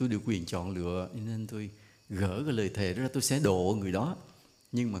không, tôi được quyền chọn lựa, nên tôi gỡ cái lời thề đó ra, tôi sẽ độ người đó.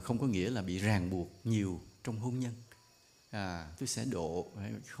 Nhưng mà không có nghĩa là bị ràng buộc nhiều trong hôn nhân. Tôi sẽ độ,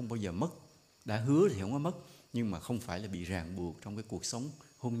 không bao giờ mất. Đã hứa thì không có mất, nhưng mà không phải là bị ràng buộc trong cái cuộc sống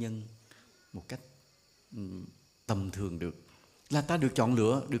hôn nhân một cách tầm thường được. Là ta được chọn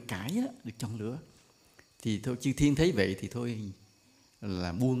lựa, được cải đó, được chọn lựa. Thì thôi, chư thiên thấy vậy thì thôi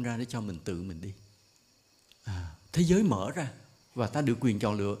là buông ra để cho mình tự mình đi. Thế giới mở ra và ta được quyền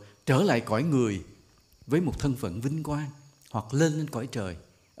chọn lựa trở lại cõi người với một thân phận vinh quang, hoặc lên cõi trời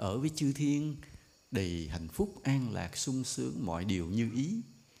ở với chư thiên đầy hạnh phúc, an lạc, sung sướng, mọi điều như ý.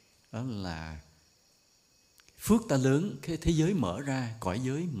 Đó là phước ta lớn, cái thế giới mở ra, cõi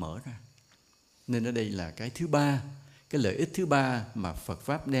giới mở ra. Nên ở đây là cái thứ ba, cái lợi ích thứ ba mà Phật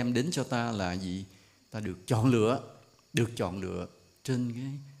Pháp đem đến cho ta là gì? Ta được chọn lựa trên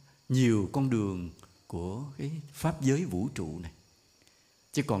cái nhiều con đường của cái pháp giới vũ trụ này.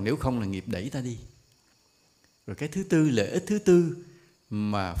 Chứ còn nếu không là nghiệp đẩy ta đi. Rồi cái thứ tư, lợi ích thứ tư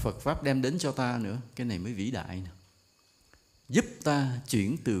mà Phật Pháp đem đến cho ta nữa, cái này mới vĩ đại nè. Giúp ta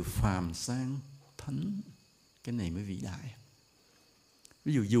chuyển từ phàm sang thánh. Cái này mới vĩ đại.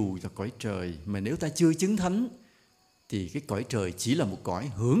 Ví dụ dù là cõi trời, mà nếu ta chưa chứng thánh thì cái cõi trời chỉ là một cõi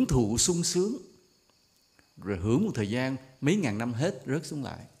hưởng thụ sung sướng, rồi hưởng một thời gian mấy ngàn năm hết rớt xuống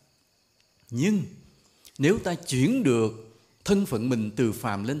lại. Nhưng nếu ta chuyển được thân phận mình từ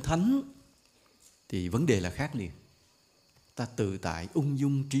phàm lên thánh thì vấn đề là khác liền. Ta tự tại, ung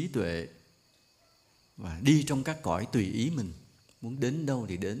dung, trí tuệ và đi trong các cõi tùy ý mình. Muốn đến đâu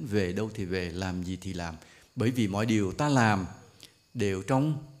thì đến, về đâu thì về, làm gì thì làm. Bởi vì mọi điều ta làm đều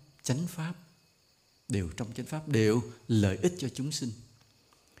trong chánh pháp, đều lợi ích cho chúng sinh.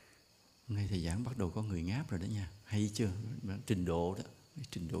 Hôm nay thầy giảng bắt đầu có người ngáp rồi đó nha. Hay chưa? Trình độ đó,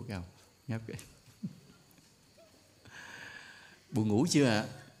 trình độ cao. Ngáp kìa. Buồn ngủ chưa ạ?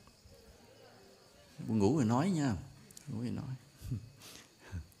 Buồn ngủ rồi nói nha. Ngủ rồi nói.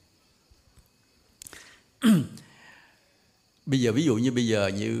 Bây giờ ví dụ như bây giờ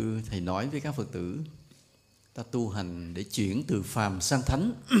như thầy nói với các Phật tử, ta tu hành để chuyển từ phàm sang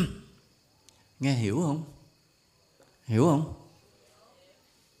thánh. Nghe hiểu không? Hiểu không?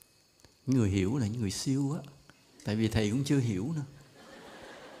 Những người hiểu là những người siêu á. Tại vì thầy cũng chưa hiểu nữa.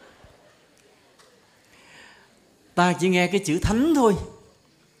 Ta chỉ nghe cái chữ thánh thôi,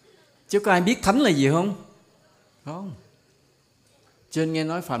 chứ có ai biết thánh là gì không? Không. Cho nên nghe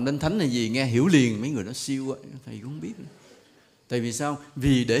nói phàm lên thánh là gì, nghe hiểu liền. Mấy người đó siêu á, thầy cũng không biết nữa. Tại vì sao?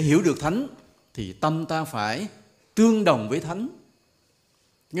 Vì để hiểu được thánh thì tâm ta phải tương đồng với thánh.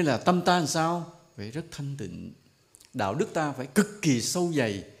 Nghĩa là tâm ta làm sao? phải rất thanh tịnh, đạo đức ta phải cực kỳ sâu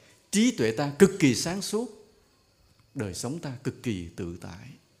dày, trí tuệ ta cực kỳ sáng suốt, đời sống ta cực kỳ tự tại,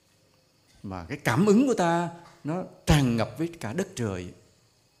 mà cái cảm ứng của ta nó tràn ngập với cả đất trời,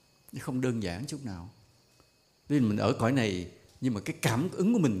 không đơn giản chút nào. Vì mình ở cõi này, nhưng mà cái cảm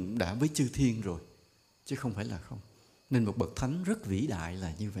ứng của mình đã với chư thiên rồi, chứ không phải là không. Nên một bậc thánh rất vĩ đại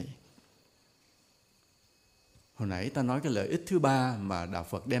là như vậy. Hồi nãy ta nói cái lợi ích thứ ba mà Đạo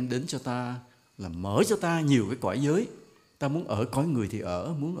Phật đem đến cho ta là mở cho ta nhiều cái cõi giới. Ta muốn ở cõi người thì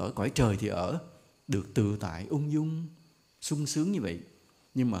ở, muốn ở cõi trời thì ở, được tự tại, ung dung, sung sướng như vậy.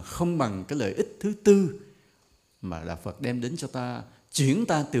 Nhưng mà không bằng cái lợi ích thứ tư mà Đạo Phật đem đến cho ta, chuyển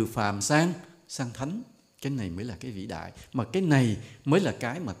ta từ phàm sang thánh. Cái này mới là cái vĩ đại, mà cái này mới là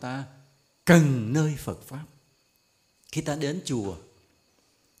cái mà ta cần nơi Phật Pháp. Khi ta đến chùa,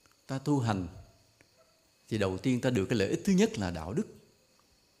 ta tu hành, thì đầu tiên ta được cái lợi ích thứ nhất là đạo đức.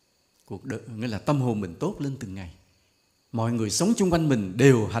 Cuộc đời, nghĩa là tâm hồn mình tốt lên từng ngày. Mọi người sống chung quanh mình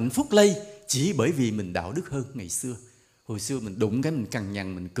đều hạnh phúc lây, chỉ bởi vì mình đạo đức hơn ngày xưa. Hồi xưa mình đụng cái mình cằn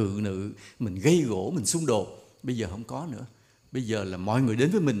nhằn, mình cự nữ, mình gây gỗ, mình xung đột. Bây giờ không có nữa. Bây giờ là mọi người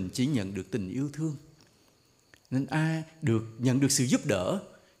đến với mình chỉ nhận được tình yêu thương. Nên ai nhận được sự giúp đỡ,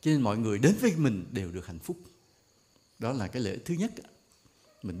 cho nên mọi người đến với mình đều được hạnh phúc. Đó là cái lợi ích thứ nhất.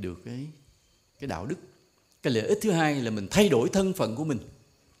 Mình được cái đạo đức. Cái lợi ích thứ hai là mình thay đổi thân phận của mình,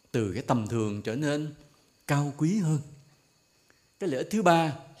 từ cái tầm thường trở nên cao quý hơn. Cái lợi ích thứ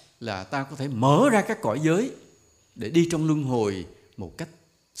ba là ta có thể mở ra các cõi giới để đi trong luân hồi một cách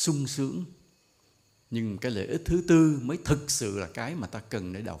sung sướng. Nhưng cái lợi ích thứ tư mới thực sự là cái mà ta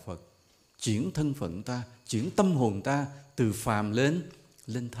cần để đạo Phật chuyển thân phận ta, chuyển tâm hồn ta từ phàm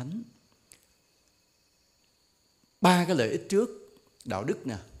lên thánh. Ba cái lợi ích trước, đạo đức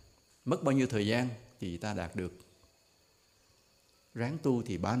nè, mất bao nhiêu thời gian thì ta đạt được. Ráng tu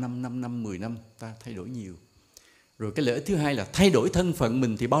thì 3 năm, 5 năm, 10 năm ta thay đổi nhiều. Rồi cái lợi ích thứ hai là thay đổi thân phận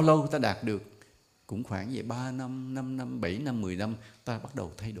mình thì bao lâu ta đạt được? Cũng khoảng vậy 3 năm, 5 năm, 7 năm, 10 năm ta bắt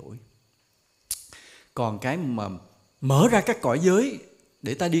đầu thay đổi. Còn cái mà mở ra các cõi giới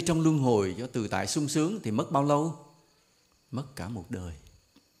để ta đi trong luân hồi cho tự tại sung sướng thì mất bao lâu? Mất cả một đời.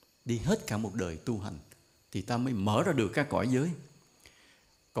 Đi hết cả một đời tu hành thì ta mới mở ra được các cõi giới.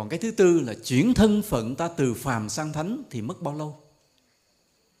 Còn cái thứ tư là chuyển thân phận ta từ phàm sang thánh thì mất bao lâu?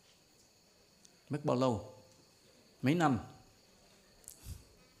 Mất bao lâu? Mấy năm?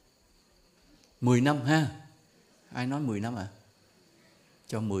 10 năm ha? Ai nói 10 năm à?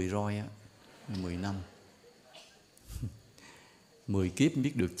 Cho 10 roi á, 10 năm. 10 kiếp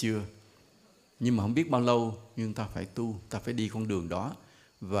biết được chưa? Nhưng mà không biết bao lâu, nhưng ta phải tu, ta phải đi con đường đó.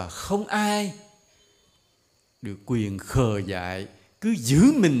 Và không ai được quyền khờ dại cứ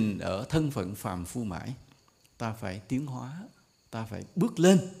giữ mình ở thân phận phàm phu mãi. Ta phải tiến hóa, ta phải bước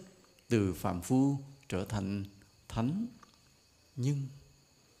lên từ phàm phu trở thành thánh. Nhưng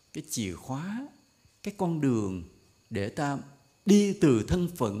cái chìa khóa, cái con đường để ta đi từ thân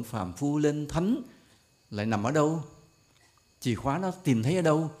phận phàm phu lên thánh lại nằm ở đâu? Chìa khóa nó tìm thấy ở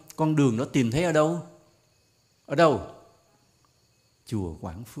đâu? Con đường nó tìm thấy ở đâu? Ở đâu? Chùa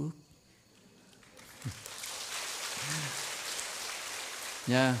Quảng Phước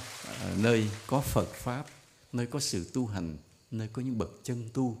nha. Nơi có Phật Pháp, nơi có sự tu hành, nơi có những bậc chân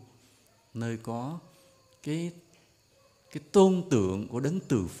tu, nơi có cái tôn tượng của đấng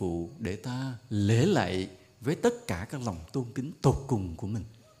từ phụ để ta lễ lạy với tất cả các lòng tôn kính tột cùng của mình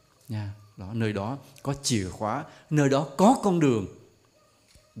nha. Đó, nơi đó có chìa khóa, nơi đó có con đường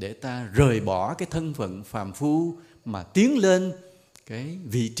để ta rời bỏ cái thân phận phàm phu mà tiến lên cái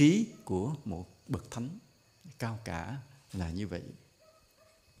vị trí của một bậc thánh cao cả là như vậy.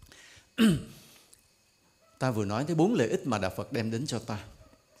 Ta vừa nói tới 4 lợi ích mà Đạo Phật đem đến cho ta.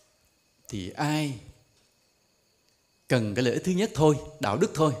 Thì ai cần cái lợi ích thứ nhất thôi, đạo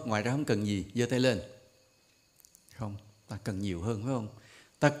đức thôi, ngoài ra không cần gì, giơ tay lên. Không, ta cần nhiều hơn phải không?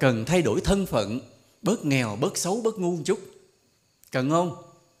 Ta cần thay đổi thân phận, bớt nghèo, bớt xấu, bớt ngu một chút. Cần không?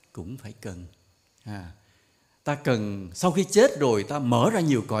 Cũng phải cần. Ta cần sau khi chết rồi ta mở ra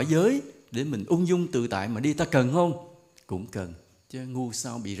nhiều cõi giới để mình ung dung tự tại mà đi, ta cần không? Cũng cần. Chứ ngu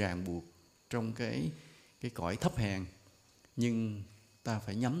sao bị ràng buộc trong cái cõi thấp hèn. Nhưng ta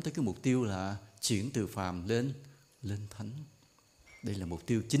phải nhắm tới cái mục tiêu là chuyển từ phàm lên thánh. Đây là mục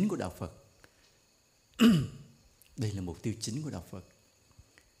tiêu chính của Đạo Phật. Đây là mục tiêu chính của Đạo Phật.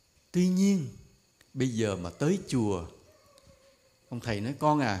 Tuy nhiên, bây giờ mà tới chùa, ông thầy nói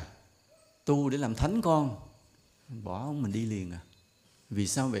con à, tu để làm thánh con, bỏ ông mình đi liền à. Vì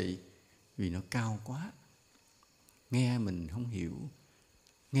sao vậy? Vì nó cao quá, nghe mình không hiểu.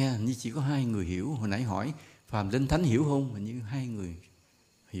 Nghe hình như chỉ có 2 người hiểu. Hồi nãy hỏi phàm lên thánh hiểu không? Hình như 2 người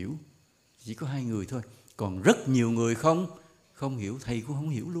hiểu. chỉ có 2 người thôi. Còn rất nhiều người không hiểu, thầy cũng không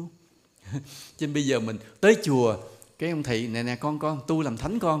hiểu luôn. Cho nên bây giờ mình tới chùa, cái ông thầy nè con tu làm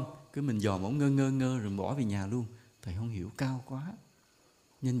thánh con, cứ mình dòm ổng ngơ ngơ rồi bỏ về nhà luôn. Thầy không hiểu, cao quá.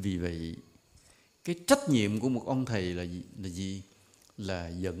 Nên vì vậy cái trách nhiệm của một ông thầy là gì? Là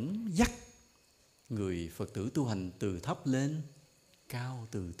dẫn dắt người Phật tử tu hành từ thấp lên cao,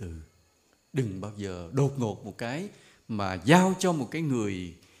 từ từ. Đừng bao giờ đột ngột một cái mà giao cho một cái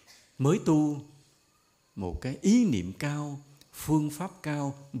người mới tu một cái ý niệm cao, phương pháp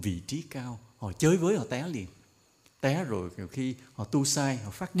cao, vị trí cao, họ chơi với họ té liền. Té rồi nhiều khi họ tu sai,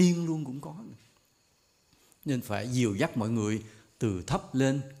 họ phát điên luôn cũng có. Nên phải dìu dắt mọi người từ thấp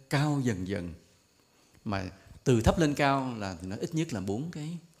lên cao dần dần. Mà từ thấp lên cao là nó ít nhất là 4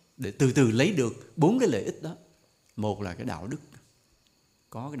 cái, để từ từ lấy được 4 cái lợi ích đó. Một là cái đạo đức.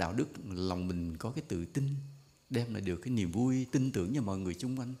 Có cái đạo đức, lòng mình có cái tự tin, đem lại được cái niềm vui, tin tưởng cho mọi người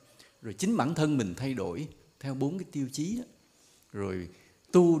xung quanh. Rồi chính bản thân mình thay đổi theo 4 cái tiêu chí đó. Rồi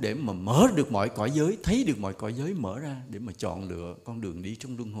tu để mà mở được mọi cõi giới, thấy được mọi cõi giới mở ra để mà chọn lựa con đường đi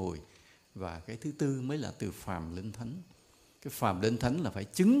trong luân hồi. Và cái thứ tư mới là từ phàm lên thánh. Cái phàm lên thánh là phải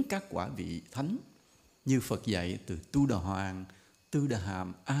chứng các quả vị thánh, như Phật dạy từ Tu Đà Hoàng, Tư Đà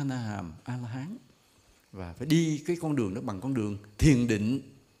Hàm, A Na Hàm, A La Hán. Và phải đi cái con đường đó bằng con đường thiền định,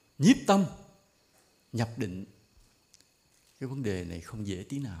 nhiếp tâm, nhập định. Cái vấn đề này không dễ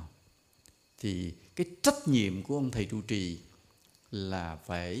tí nào. Thì cái trách nhiệm của ông thầy trụ trì là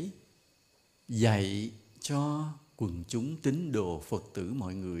phải dạy cho quần chúng tín đồ Phật tử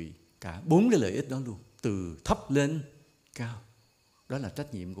mọi người cả 4 cái lợi ích đó luôn, từ thấp lên cao. Đó là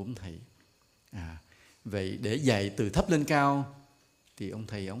trách nhiệm của ông thầy. Vậy để dạy từ thấp lên cao thì ông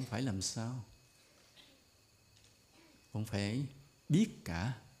thầy ông phải làm sao? Ông phải biết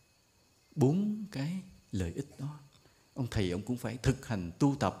cả 4 cái lợi ích đó. Ông thầy ông cũng phải thực hành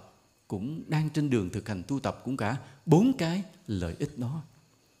tu tập, cũng đang trên đường thực hành tu tập cũng cả 4 cái lợi ích đó.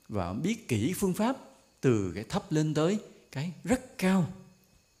 Và ông biết kỹ phương pháp từ cái thấp lên tới cái rất cao.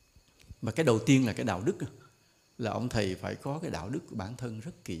 Mà cái đầu tiên là cái đạo đức, là ông thầy phải có cái đạo đức của bản thân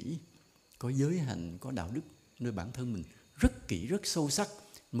rất kỹ, có giới hạnh, có đạo đức nơi bản thân mình rất kỹ, rất sâu sắc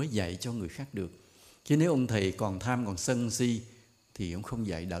mới dạy cho người khác được. Chứ nếu ông thầy còn tham, còn sân si thì ông không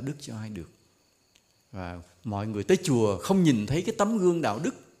dạy đạo đức cho ai được. Và mọi người tới chùa không nhìn thấy cái tấm gương đạo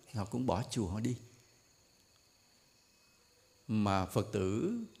đức, họ cũng bỏ chùa họ đi. Mà Phật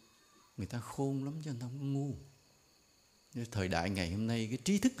tử người ta khôn lắm chứ người ta không ngu. Thời đại ngày hôm nay cái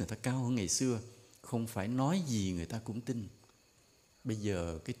trí thức người ta cao hơn ngày xưa, không phải nói gì người ta cũng tin. Bây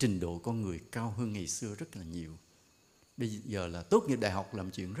giờ cái trình độ con người cao hơn ngày xưa rất là nhiều. Bây giờ là tốt nghiệp đại học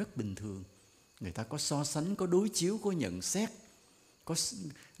làm chuyện rất bình thường. Người ta có so sánh, có đối chiếu, có nhận xét,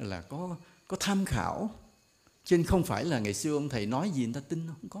 có tham khảo. Cho nên không phải là ngày xưa ông thầy nói gì người ta tin,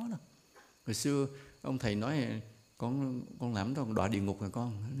 không có đâu. Ngày xưa ông thầy nói con làm đâu đọa địa ngục rồi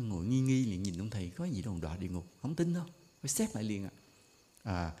con, nó ngồi nghi liền nhìn ông thầy, có gì đâu đọa địa ngục, không tin đâu, phải xét lại liền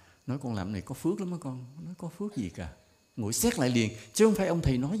ạ. Nói con làm này có phước lắm đó con, nói có phước gì cả, ngồi xét lại liền, chứ không phải ông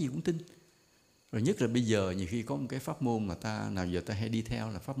thầy nói gì cũng tin. Rồi nhất là bây giờ nhiều khi có một cái pháp môn mà nào giờ ta hay đi theo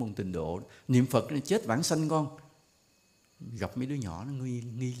là pháp môn tịnh độ, niệm Phật nó chết vãng sanh con. Gặp mấy đứa nhỏ nó nghi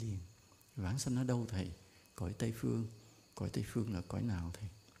liền, vãng sanh ở đâu thầy? Cõi Tây Phương. Cõi Tây Phương là cõi nào thầy?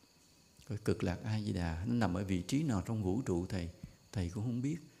 Cõi Cực Lạc A Di Đà, nó nằm ở vị trí nào trong vũ trụ thầy? Thầy cũng không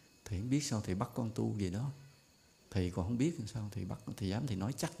biết. Thầy không biết sao thầy bắt con tu về đó. Thầy còn không biết sao thầy bắt, thầy dám thầy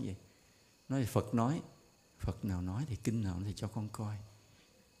nói chắc vậy. Nói Phật nào nói thì kinh nào thì cho con coi.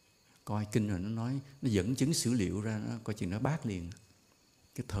 Coi kinh rồi nó nói, nó dẫn chứng sử liệu ra, nó coi chừng nó bác liền.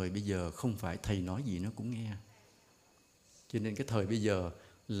 Cái thời bây giờ không phải thầy nói gì nó cũng nghe. Cho nên cái thời bây giờ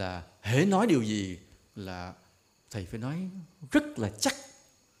là hễ nói điều gì là thầy phải nói rất là chắc,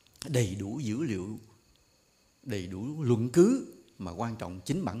 đầy đủ dữ liệu, đầy đủ luận cứ, mà quan trọng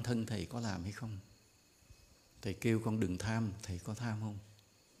chính bản thân thầy có làm hay không. Thầy kêu con đừng tham, thầy có tham không?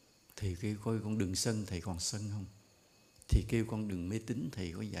 Thầy kêu coi con đừng sân, thầy còn sân không? Thì kêu con đừng mê tín,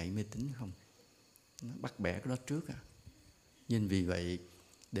 thầy có dạy mê tín không? Nó bắt bẻ cái đó trước Nhưng vì vậy,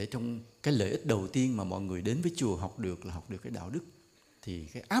 để trong cái lợi ích đầu tiên mà mọi người đến với chùa học được là học được cái đạo đức, thì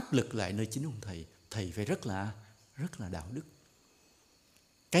cái áp lực lại nơi chính ông thầy. Thầy phải rất là đạo đức.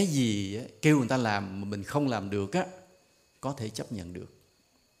 Cái gì kêu người ta làm mà mình không làm được có thể chấp nhận được.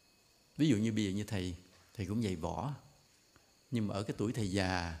 Ví dụ như bây giờ như thầy cũng dạy võ, nhưng mà ở cái tuổi thầy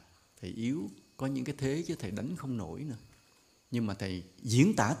già, thầy yếu, có những cái thế chứ thầy đánh không nổi nữa. Nhưng mà thầy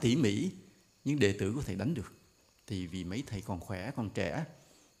diễn tả tỉ mỉ, những đệ tử của thầy đánh được. Thì vì mấy thầy còn khỏe, còn trẻ,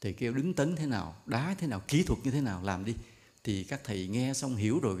 thầy kêu đứng tấn thế nào, đá thế nào, kỹ thuật như thế nào, làm đi. Thì các thầy nghe xong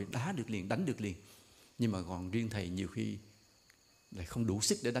hiểu rồi, đá được liền, đánh được liền. Nhưng mà còn riêng thầy nhiều khi lại không đủ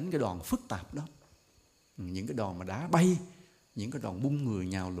sức để đánh cái đòn phức tạp đó. Những cái đòn mà đá bay, những cái đòn bung người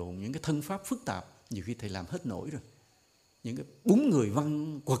nhào lộn, những cái thân pháp phức tạp, nhiều khi thầy làm hết nổi rồi. Những cái búng người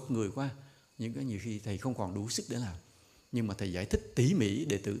văng quật người qua, những cái nhiều khi thầy không còn đủ sức để làm. Nhưng mà thầy giải thích tỉ mỉ,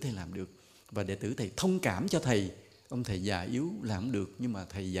 đệ tử thầy làm được. Và đệ tử thầy thông cảm cho thầy. Ông thầy già yếu làm không được, nhưng mà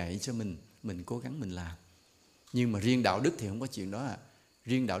thầy dạy cho mình cố gắng mình làm. Nhưng mà riêng đạo đức thì không có chuyện đó.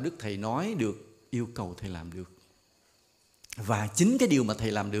 Riêng đạo đức thầy nói được, yêu cầu thầy làm được. Và chính cái điều mà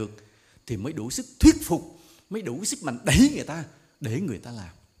thầy làm được thì mới đủ sức thuyết phục, mới đủ sức mạnh đẩy người ta, để người ta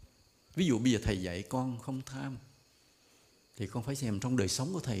làm. Ví dụ bây giờ thầy dạy con không tham, thì con phải xem trong đời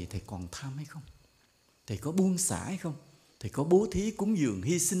sống của thầy còn tham hay không? Thầy có buông xả hay không? Thầy có bố thí, cúng dường,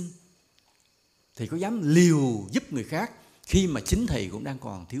 hy sinh? Thầy có dám liều giúp người khác khi mà chính thầy cũng đang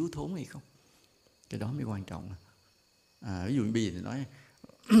còn thiếu thốn hay không? Cái đó mới quan trọng. Ví dụ như bây giờ thầy nói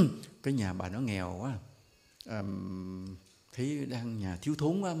cái nhà bà nó nghèo quá, thấy đang nhà thiếu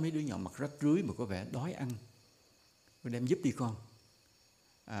thốn quá, mấy đứa nhỏ mặc rách rưới mà có vẻ đói ăn, con đem giúp đi con.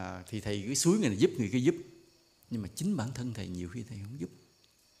 Thì thầy cứ xúi người này giúp, người kia giúp, nhưng mà chính bản thân thầy nhiều khi thầy không giúp.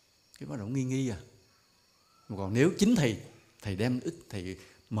 Cái bắt đầu nghi Mà còn nếu chính thầy đem ít, thầy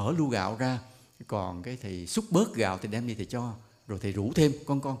mở lu gạo ra, còn cái thầy xúc bớt gạo thì đem đi thầy cho, rồi thầy rủ thêm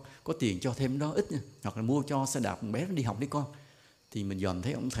con có tiền cho thêm đó ít nha, hoặc là mua cho xe đạp con bé nó đi học đi con. Thì mình dòm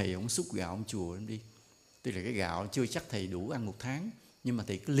thấy ông thầy ông xúc gạo ông chùa đem đi, tức là cái gạo chưa chắc thầy đủ ăn một tháng, nhưng mà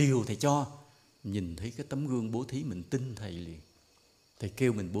thầy cứ liều thầy cho. Nhìn thấy cái tấm gương bố thí mình tin thầy liền. Thầy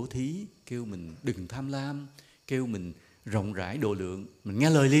kêu mình bố thí, kêu mình đừng tham lam, kêu mình rộng rãi độ lượng, mình nghe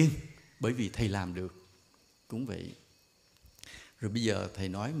lời liền, bởi vì thầy làm được. Cũng vậy. Rồi bây giờ thầy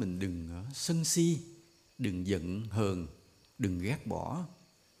nói mình đừng sân si, đừng giận hờn, đừng ghét bỏ.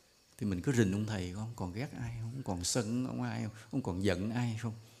 Thì mình cứ rình ông thầy, không còn ghét ai không, còn sân ông ai không, còn giận ai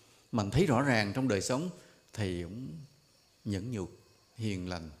không. Mình thấy rõ ràng trong đời sống thầy cũng nhẫn nhục, hiền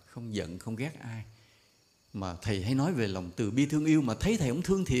lành, không giận, không ghét ai. Mà thầy hay nói về lòng từ bi thương yêu, mà thấy thầy cũng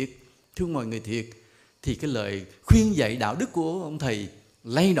thương thiệt, thương mọi người thiệt. Thì cái lời khuyên dạy đạo đức của ông thầy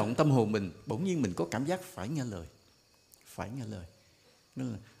lay động tâm hồn mình, bỗng nhiên mình có cảm giác phải nghe lời. Phải nghe lời. Đó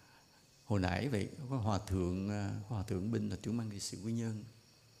là hồi nãy vậy, có Hòa thượng Binh là trưởng ban trị sự Quy Nhơn.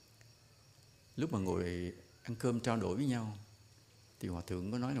 Lúc mà ngồi ăn cơm trao đổi với nhau, thì Hòa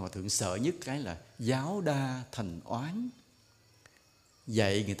thượng có nói là Hòa thượng sợ nhất cái là giáo đa thành oán.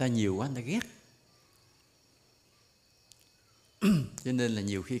 Dạy người ta nhiều quá người ta ghét. Cho nên là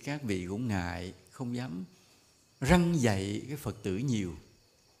nhiều khi các vị cũng ngại, không dám răn dạy cái Phật tử nhiều.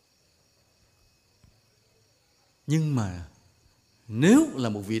 Nhưng mà nếu là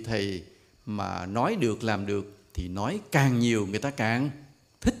một vị thầy mà nói được làm được, thì nói càng nhiều người ta càng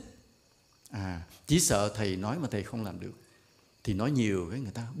thích. Chỉ sợ thầy nói mà thầy không làm được, thì nói nhiều cái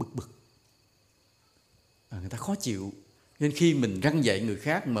người ta bực, người ta khó chịu. Nên khi mình răn dạy người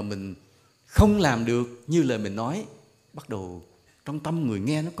khác mà mình không làm được như lời mình nói, bắt đầu trong tâm người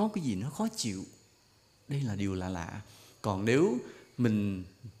nghe nó có cái gì nó khó chịu. Đây là điều lạ. Còn nếu mình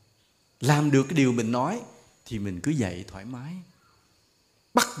làm được cái điều mình nói thì mình cứ dạy thoải mái,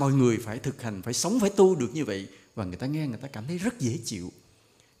 bắt mọi người phải thực hành, phải sống, phải tu được như vậy. Và người ta nghe, người ta cảm thấy rất dễ chịu.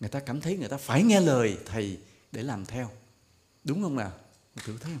 Người ta cảm thấy người ta phải nghe lời thầy để làm theo. Đúng không nào?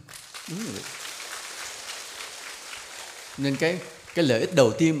 Thử thấy không? Đúng rồi. Nên cái lợi ích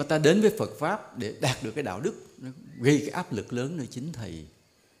đầu tiên mà ta đến với Phật Pháp để đạt được cái đạo đức, nó gây cái áp lực lớn nơi chính thầy.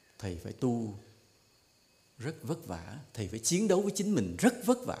 Thầy phải tu rất vất vả, thầy phải chiến đấu với chính mình rất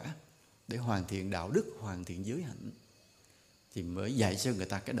vất vả để hoàn thiện đạo đức, hoàn thiện giới hạnh, thì mới dạy cho người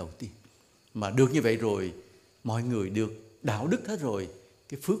ta cái đầu tiên. Mà được như vậy rồi, mọi người được đạo đức hết rồi,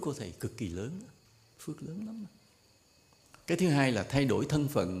 cái phước của thầy cực kỳ lớn, phước lớn lắm. Cái thứ hai là thay đổi thân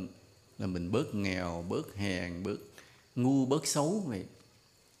phận, là mình bớt nghèo, bớt hèn, bớt ngu, bớt xấu vậy.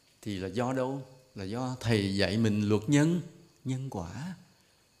 Thì là do đâu? Là do thầy dạy mình luật nhân quả.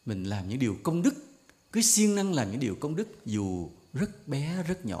 Mình làm những điều công đức, cứ siêng năng làm những điều công đức, dù rất bé,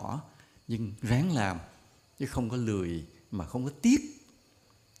 rất nhỏ, nhưng ráng làm, chứ không có lười mà không có tiếc.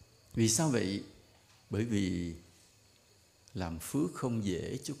 Vì sao vậy? Bởi vì làm phước không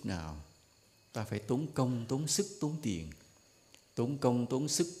dễ chút nào. Ta phải tốn công, tốn sức, tốn tiền. Tốn công, tốn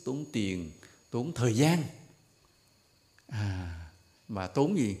sức, tốn tiền, tốn thời gian. Mà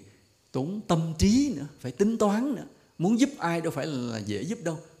tốn gì? Tốn tâm trí nữa, phải tính toán nữa. Muốn giúp ai đâu phải là dễ giúp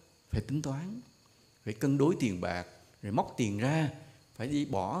đâu, phải tính toán, phải cân đối tiền bạc, rồi móc tiền ra, phải đi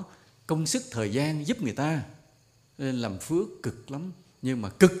bỏ công sức thời gian giúp người ta. Nên làm phước cực lắm. Nhưng mà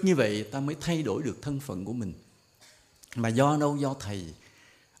cực như vậy ta mới thay đổi được thân phận của mình. Mà do đâu? Do thầy.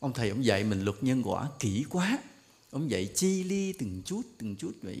 Ông thầy ông dạy mình luật nhân quả kỹ quá. Ông dạy chi ly từng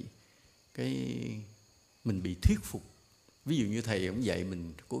chút vậy. Cái mình bị thuyết phục. Ví dụ như thầy ông dạy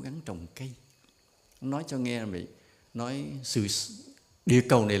mình cố gắng trồng cây. Ông nói cho nghe vậy, nói địa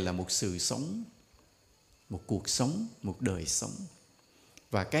cầu này là một sự sống, một cuộc sống, một đời sống.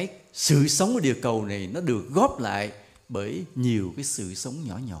 Và cái sự sống ở địa cầu này nó được góp lại bởi nhiều cái sự sống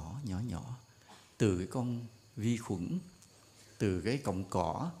nhỏ nhỏ. Từ cái con vi khuẩn, từ cái cọng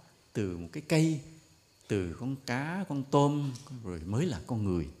cỏ, từ một cái cây, từ con cá, con tôm, rồi mới là con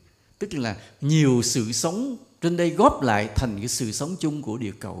người. Tức là nhiều sự sống trên đây góp lại thành cái sự sống chung của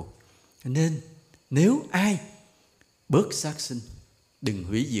địa cầu. Nên nếu ai bớt sát sinh, đừng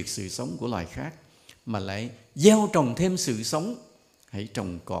hủy diệt sự sống của loài khác, mà lại gieo trồng thêm sự sống, hãy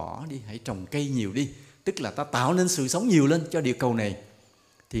trồng cỏ đi, hãy trồng cây nhiều đi. Tức là ta tạo nên sự sống nhiều lên cho địa cầu này,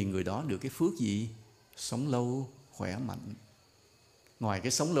 thì người đó được cái phước gì? Sống lâu, khỏe mạnh. Ngoài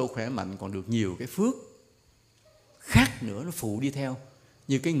cái sống lâu khỏe mạnh còn được nhiều cái phước khác nữa, nó phụ đi theo.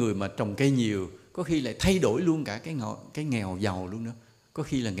 Như cái người mà trồng cây nhiều, có khi lại thay đổi luôn cả cái nghèo giàu luôn nữa. Có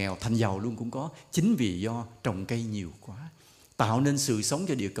khi là nghèo thành giàu luôn cũng có. Chính vì do trồng cây nhiều quá, tạo nên sự sống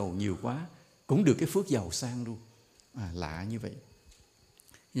cho địa cầu nhiều quá, cũng được cái phước giàu sang luôn. Lạ như vậy.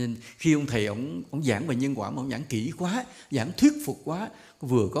 Nên khi ông thầy ông giảng về nhân quả mà ông giảng kỹ quá, giảng thuyết phục quá,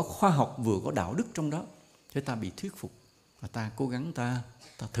 vừa có khoa học vừa có đạo đức trong đó, thế ta bị thuyết phục. Và ta cố gắng ta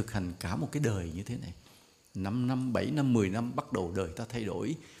thực hành cả một cái đời như thế này. 5 năm, 7 năm, 10 năm bắt đầu đời ta thay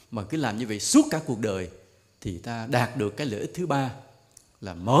đổi. Mà cứ làm như vậy suốt cả cuộc đời thì ta đạt được cái lợi ích thứ ba,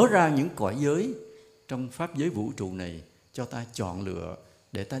 là mở ra những cõi giới trong pháp giới vũ trụ này cho ta chọn lựa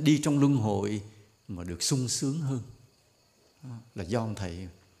để ta đi trong luân hồi mà được sung sướng hơn. Là do ông thầy.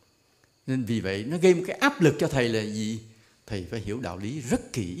 Nên vì vậy nó gây một cái áp lực cho thầy là gì? Thầy phải hiểu đạo lý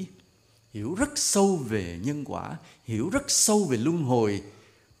rất kỹ, hiểu rất sâu về nhân quả, hiểu rất sâu về luân hồi.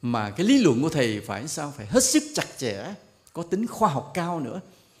 Mà cái lý luận của thầy phải sao? Phải hết sức chặt chẽ, có tính khoa học cao nữa.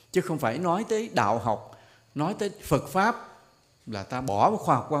 Chứ không phải nói tới đạo học, nói tới Phật Pháp là ta bỏ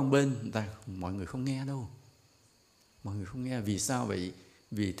khoa học qua một bên, mọi người không nghe đâu. Mọi người không nghe. Vì sao vậy?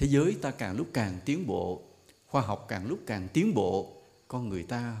 Vì thế giới ta càng lúc càng tiến bộ, khoa học càng lúc càng tiến bộ, con người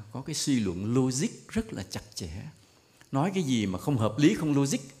ta có cái suy luận logic rất là chặt chẽ. Nói cái gì mà không hợp lý, không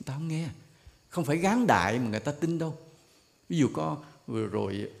logic, người ta không nghe. Không phải gán đại mà người ta tin đâu. Ví dụ có vừa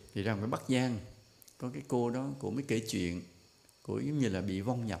rồi thì ra ngoài Bắc Giang, có cái cô đó, cô mới kể chuyện, cô giống như là bị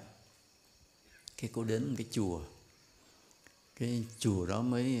vong nhập. Cái cô đến một cái chùa đó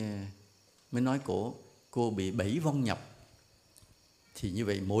mới nói cô bị 7 vong nhập. Thì như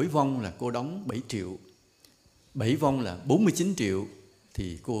vậy mỗi vong là cô đóng 7 triệu. 7 vong là 49 triệu.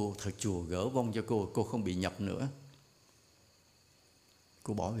 Thì cô thật chùa gỡ vong cho cô không bị nhập nữa.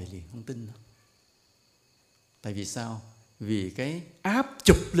 Cô bỏ về liền, không tin đâu. Tại vì sao? Vì cái áp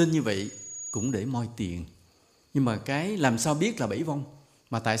chụp lên như vậy cũng để moi tiền. Nhưng mà cái làm sao biết là 7 vong?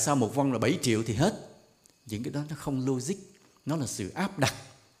 Mà tại sao một vong là 7 triệu thì hết? Những cái đó nó không logic. Nó là sự áp đặt,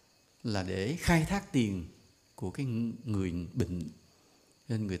 là để khai thác tiền của cái người bệnh.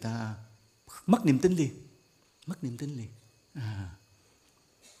 Nên người ta mất niềm tin liền.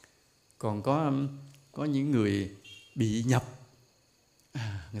 Còn có những người bị nhập.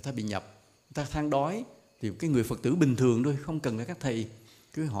 Người ta bị nhập, người ta than đói. Thì cái người Phật tử bình thường thôi, không cần phải các thầy,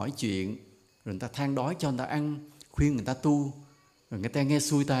 cứ hỏi chuyện, rồi người ta than đói cho người ta ăn, khuyên người ta tu, rồi người ta nghe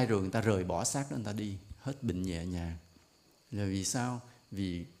xuôi tai, rồi người ta rời bỏ xác đó, người ta đi, hết bệnh nhẹ nhàng. Là vì sao?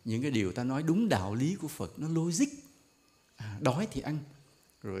 Vì những cái điều ta nói đúng đạo lý của Phật, nó logic. Đói thì ăn.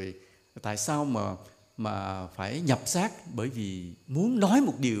 Rồi tại sao mà phải nhập xác? Bởi vì muốn nói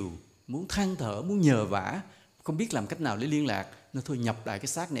một điều, muốn than thở, muốn nhờ vả, không biết làm cách nào để liên lạc, nó thôi nhập lại cái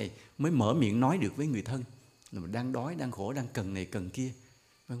xác này mới mở miệng nói được với người thân. Là mình đang đói, đang khổ, đang cần này cần kia,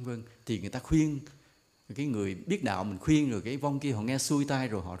 vân vân. Thì người ta khuyên, cái người biết đạo mình khuyên, rồi cái vong kia họ nghe xuôi tai,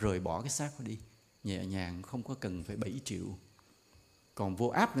 rồi họ rời bỏ cái xác họ đi, nhẹ nhàng, không có cần phải 7 triệu. Còn vô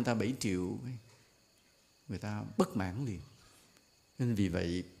áp người ta 7 triệu, người ta bất mãn liền. Nên vì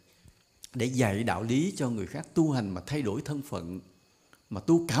vậy, để dạy đạo lý cho người khác tu hành mà thay đổi thân phận, mà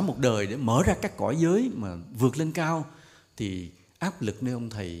tu cả một đời để mở ra các cõi giới mà vượt lên cao, thì áp lực nơi ông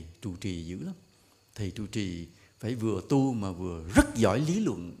thầy trụ trì dữ lắm. Thầy trụ trì phải vừa tu mà vừa rất giỏi lý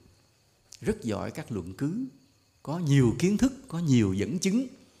luận, rất giỏi các luận cứ, có nhiều kiến thức, có nhiều dẫn chứng,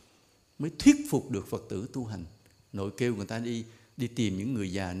 mới thuyết phục được Phật tử tu hành. Nội kêu người ta đi tìm những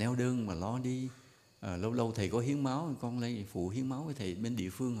người già neo đơn mà lo đi. Lâu lâu thầy có hiến máu, con lấy phụ hiến máu với thầy bên địa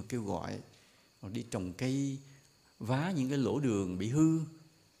phương, họ kêu gọi, họ đi trồng cây, vá những cái lỗ đường bị hư,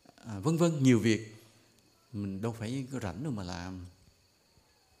 vân vân, nhiều việc. Mình đâu phải có rảnh đâu mà làm,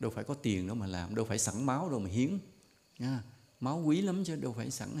 đâu phải có tiền đâu mà làm, đâu phải sẵn máu đâu mà hiến. Máu quý lắm chứ đâu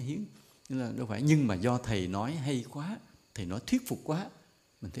phải sẵn là hiến. Nên là đâu phải, nhưng mà do thầy nói hay quá, thầy nói thuyết phục quá,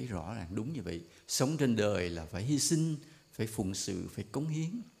 mình thấy rõ ràng đúng như vậy. Sống trên đời là phải hy sinh, phải phụng sự, phải cống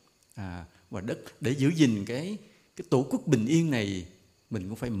hiến. Và đất để giữ gìn cái tổ quốc bình yên này, mình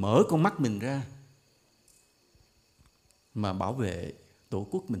cũng phải mở con mắt mình ra mà bảo vệ tổ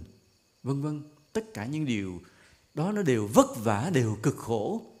quốc mình, vân vân. Tất cả những điều đó nó đều vất vả, đều cực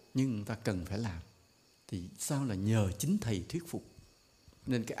khổ, nhưng người ta cần phải làm. Thì sao là nhờ chính thầy thuyết phục,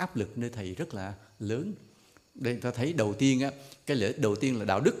 nên cái áp lực nơi thầy rất là lớn. Đây ta thấy đầu tiên á, cái lợi ích đầu tiên là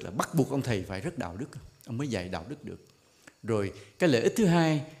đạo đức, là bắt buộc ông thầy phải rất đạo đức, ông mới dạy đạo đức được. Rồi cái lợi ích thứ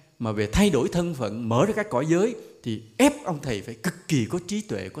hai mà về thay đổi thân phận, mở ra các cõi giới, thì ép ông thầy phải cực kỳ có trí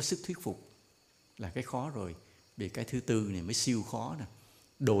tuệ, có sức thuyết phục, là cái khó rồi. Vì cái thứ tư này mới siêu khó nè,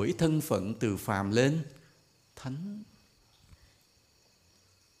 đổi thân phận từ phàm lên thánh.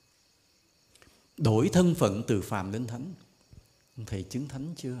 Đổi thân phận từ phàm lên thánh. Ông thầy chứng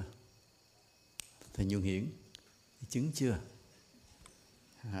thánh chưa? Thầy Nhuận Hiển chứng chưa?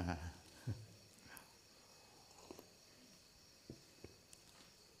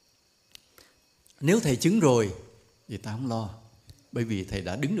 Nếu thầy chứng rồi thì ta không lo, bởi vì thầy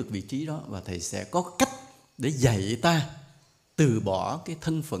đã đứng được vị trí đó, và thầy sẽ có cách để dạy ta từ bỏ cái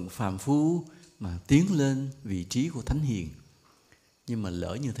thân phận phàm phu mà tiến lên vị trí của thánh hiền. Nhưng mà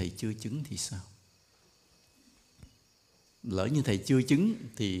lỡ như thầy chưa chứng thì sao? Lỡ như thầy chưa chứng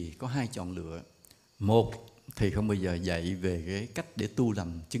thì có hai chọn lựa. Một, thầy không bao giờ dạy về cái cách để tu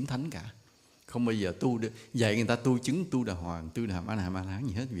làm chứng thánh cả. Không bao giờ dạy người ta tu chứng, tu đà hoàng, tu đà hàm a hàm a hán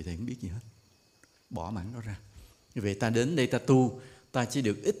gì hết, vì thầy không biết gì hết. Bỏ mảng đó ra. Vì ta đến đây ta tu, ta chỉ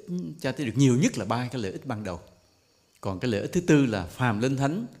được nhiều nhất là 3 cái lợi ích ban đầu. Còn cái lợi ích thứ tư là phàm lên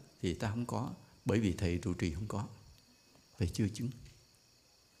thánh thì ta không có, bởi vì thầy trụ trì không có, thầy chưa chứng.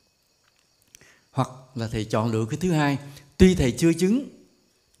 Hoặc là thầy chọn lựa cái thứ hai, tuy thầy chưa chứng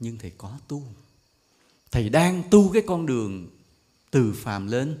nhưng thầy có tu, thầy đang tu cái con đường từ phàm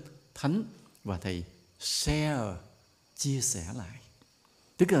lên thánh, và thầy share, chia sẻ lại.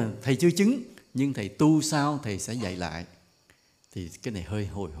 Tức là thầy chưa chứng nhưng thầy tu sao thầy sẽ dạy lại. Thì cái này hơi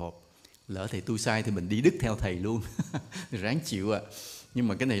hồi hộp, lỡ thầy tu sai thì mình đi đứt theo thầy luôn. Ráng chịu ạ. Nhưng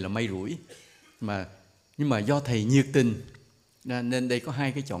mà cái này là may rủi. Nhưng mà do thầy nhiệt tình nên đây có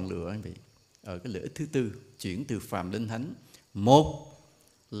hai cái chọn lựa anh vị. Ở cái lợi ích thứ tư, chuyển từ phàm lên thánh. Một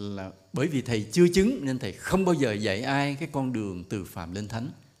là bởi vì thầy chưa chứng nên thầy không bao giờ dạy ai cái con đường từ phàm lên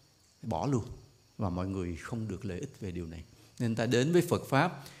thánh, bỏ luôn, và mọi người không được lợi ích về điều này. Nên ta đến với Phật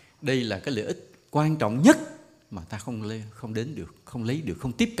Pháp, đây là cái lợi ích quan trọng nhất mà ta không đến được, không lấy được,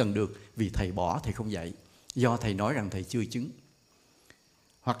 không tiếp cận được, vì thầy bỏ, thầy không dạy, do thầy nói rằng thầy chưa chứng.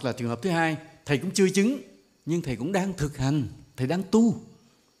 Hoặc là trường hợp thứ hai, thầy cũng chưa chứng nhưng thầy cũng đang thực hành, thầy đang tu,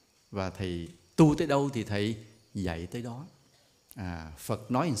 và thầy tu tới đâu thì thầy dạy tới đó.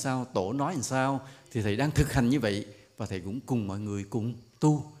 Phật nói làm sao, Tổ nói làm sao, thì thầy đang thực hành như vậy, và thầy cũng cùng mọi người cùng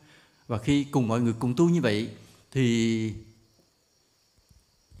tu. Và khi cùng mọi người cùng tu như vậy thì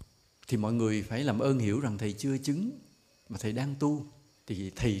mọi người phải làm ơn hiểu rằng thầy chưa chứng mà thầy đang tu, thì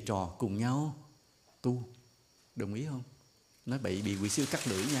thầy trò cùng nhau tu. Đồng ý không? Nói bậy bị quỷ sứ cắt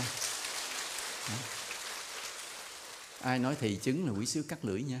lưỡi nha. Đó. Ai nói thầy chứng là quỷ sứ cắt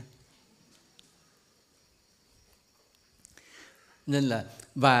lưỡi nha. Nên là,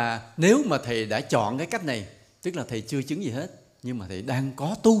 và nếu mà thầy đã chọn cái cách này, tức là thầy chưa chứng gì hết, nhưng mà thầy đang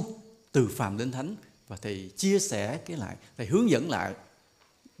có tu từ phàm lên thánh, và thầy chia sẻ cái lại, thầy hướng dẫn lại,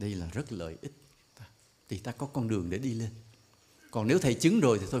 đây là rất lợi ích, thì ta có con đường để đi lên. Còn nếu thầy chứng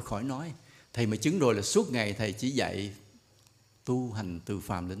rồi thì thôi khỏi nói. Thầy mà chứng rồi là suốt ngày thầy chỉ dạy tu hành từ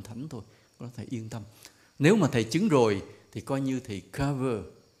phàm lên thánh thôi, đó thầy yên tâm. Nếu mà thầy chứng rồi thì coi như thầy cover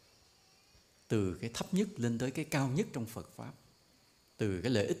từ cái thấp nhất lên tới cái cao nhất trong Phật Pháp, từ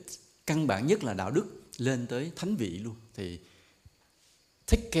cái lợi ích căn bản nhất là đạo đức lên tới thánh vị luôn. Thì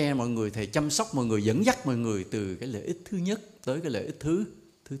take care mọi người, thầy chăm sóc mọi người, dẫn dắt mọi người từ cái lợi ích thứ nhất tới cái lợi ích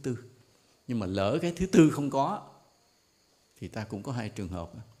thứ tư. Nhưng mà lỡ cái thứ tư không có thì ta cũng có hai trường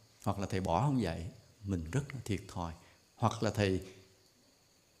hợp. Hoặc là thầy bỏ không dạy, mình rất là thiệt thòi. Hoặc là thầy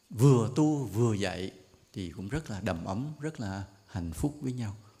vừa tu vừa dạy thì cũng rất là đầm ấm, rất là hạnh phúc với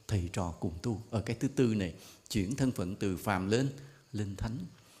nhau. Thầy trò cùng tu. Ở cái thứ tư này, chuyển thân phận từ phàm lên thánh.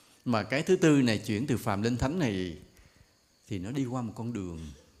 Mà cái thứ tư này, chuyển từ phàm lên thánh này, thì nó đi qua một con đường.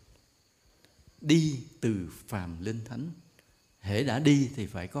 Đi từ phàm lên thánh, hễ đã đi thì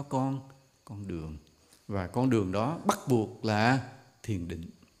phải có con đường. Và con đường đó bắt buộc là thiền định.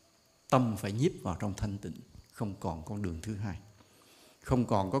 Tâm phải nhiếp vào trong thanh tịnh, không còn con đường thứ hai. Không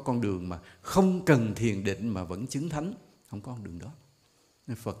còn có con đường mà không cần thiền định mà vẫn chứng thánh, không có con đường đó.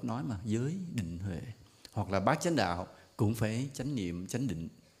 Nên Phật nói mà, giới định huệ, hoặc là bát chánh đạo cũng phải chánh niệm, chánh định.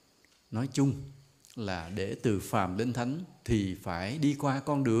 Nói chung là để từ phàm lên thánh thì phải đi qua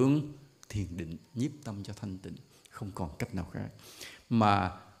con đường thiền định, nhiếp tâm cho thanh tịnh. không còn cách nào khác.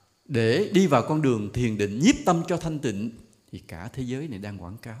 Mà để đi vào con đường thiền định nhiếp tâm cho thanh tịnh thì cả thế giới này đang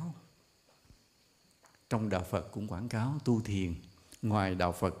quảng cáo. Trong đạo Phật cũng quảng cáo tu thiền, ngoài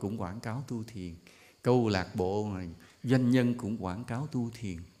đạo Phật cũng quảng cáo tu thiền, câu lạc bộ này, doanh nhân cũng quảng cáo tu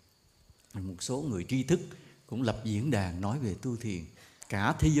thiền, một số người tri thức cũng lập diễn đàn nói về tu thiền.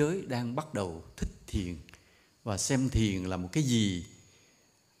 Cả thế giới đang bắt đầu thích thiền và xem thiền là một cái gì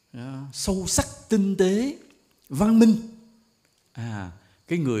đó, sâu sắc, tinh tế, văn minh.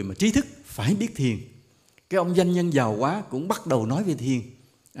 Cái người mà trí thức phải biết thiền. Cái ông doanh nhân giàu quá cũng bắt đầu nói về thiền,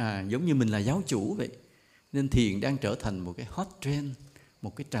 giống như mình là giáo chủ vậy. Nên thiền đang trở thành một cái hot trend,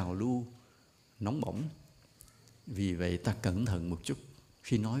 một cái trào lưu nóng bỏng. Vì vậy ta cẩn thận một chút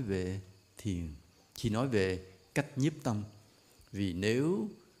khi nói về thiền, khi nói về cách nhiếp tâm. Vì nếu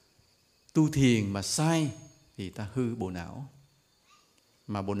tu thiền mà sai thì ta hư bộ não.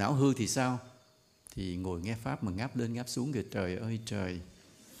 Mà bộ não hư thì sao? Thì ngồi nghe Pháp mà ngáp lên ngáp xuống kìa, trời ơi trời.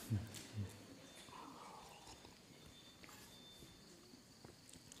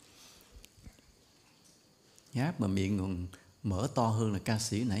 Ngáp mà miệng còn mở to hơn là ca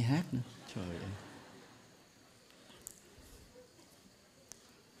sĩ nãy hát nữa. Trời ơi.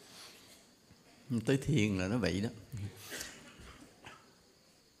 Tới thiền là nó vậy đó.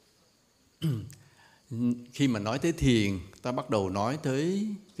 Khi mà nói tới thiền, ta bắt đầu nói tới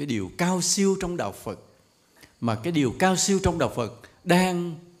cái điều cao siêu trong đạo Phật. Mà cái điều cao siêu trong đạo Phật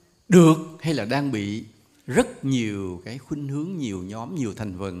đang được hay là đang bị rất nhiều cái khuynh hướng, nhiều nhóm, nhiều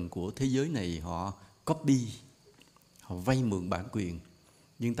thành phần của thế giới này họ copy, họ vay mượn bản quyền.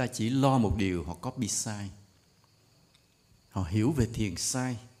 Nhưng ta chỉ lo một điều, họ copy sai. Họ hiểu về thiền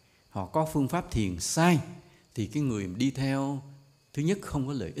sai, họ có phương pháp thiền sai, thì cái người đi theo, thứ nhất không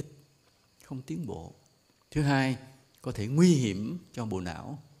có lợi ích, không tiến bộ. Thứ hai, có thể nguy hiểm cho bộ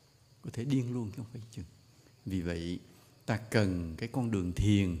não, có thể điên luôn chứ không phải chừng. Vì vậy, ta cần cái con đường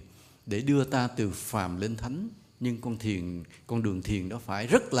thiền để đưa ta từ phàm lên thánh. Nhưng con đường thiền đó phải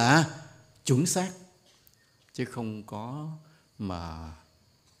rất là chuẩn xác, chứ không có mà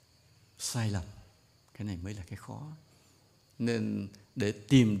sai lầm. Cái này mới là cái khó. Nên để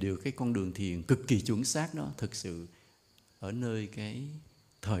tìm được cái con đường thiền cực kỳ chuẩn xác đó, thực sự ở nơi cái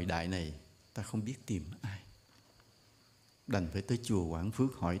thời đại này ta không biết tìm ai. Đành phải tới chùa Quảng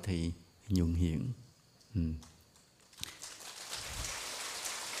Phước hỏi thầy Nhuận Hiển.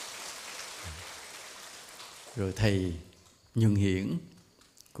 Rồi thầy Nhuận Hiển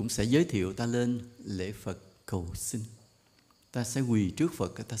cũng sẽ giới thiệu ta lên lễ Phật cầu xin. Ta sẽ quỳ trước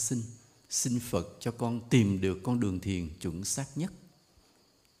Phật, ta xin Phật cho con tìm được con đường thiền chuẩn xác nhất,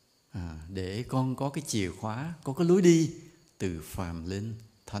 để con có cái chìa khóa, có cái lối đi từ phàm lên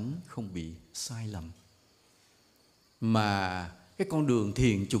thánh, không bị sai lầm. Mà cái con đường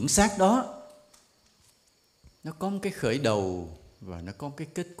thiền chuẩn xác đó, nó có một cái khởi đầu và nó có một cái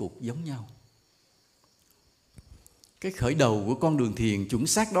kết cục giống nhau. Cái khởi đầu của con đường thiền chuẩn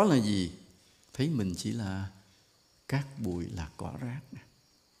xác đó là gì? Thấy mình chỉ là cát bụi, là cỏ rác.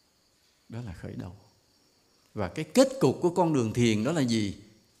 Đó là khởi đầu. Và cái kết cục của con đường thiền đó là gì?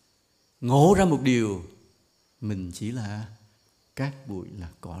 Ngộ ra một điều, mình chỉ là cát bụi, là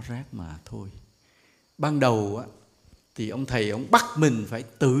cỏ rác mà thôi. Ban đầu á, thì ông thầy ông bắt mình phải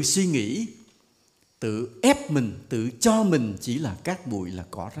tự suy nghĩ, tự ép mình, tự cho mình chỉ là cát bụi, là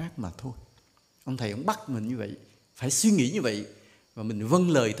cỏ rác mà thôi. Ông thầy ông bắt mình như vậy, phải suy nghĩ như vậy. Và mình vâng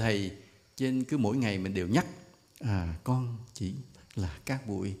lời thầy, trên cứ mỗi ngày mình đều nhắc, con chỉ là cát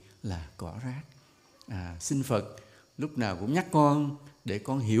bụi, là cỏ rác. Xin Phật lúc nào cũng nhắc con để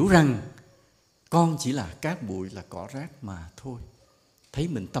con hiểu rằng con chỉ là cát bụi, là cỏ rác mà thôi. Thấy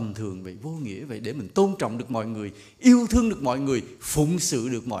mình tầm thường vậy, vô nghĩa vậy, để mình tôn trọng được mọi người, yêu thương được mọi người, phụng sự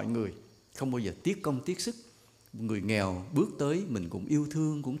được mọi người, không bao giờ tiếc công tiếc sức. Người nghèo bước tới mình cũng yêu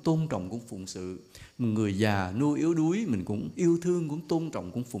thương, cũng tôn trọng, cũng phụng sự. Người già nuôi yếu đuối mình cũng yêu thương, cũng tôn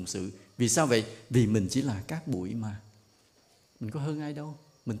trọng, cũng phụng sự. Vì sao vậy? Vì mình chỉ là cát bụi mà. Mình có hơn ai đâu,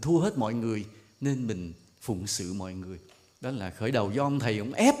 mình thua hết mọi người, nên mình phụng sự mọi người. Đó là khởi đầu do ông thầy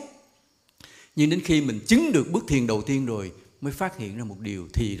ông ép. Nhưng đến khi mình chứng được bước thiền đầu tiên rồi, mới phát hiện ra một điều,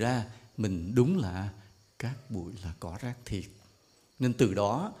 thì ra mình đúng là cát bụi, là cỏ rác thiệt. Nên từ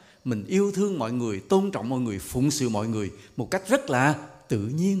đó mình yêu thương mọi người, tôn trọng mọi người, phụng sự mọi người một cách rất là tự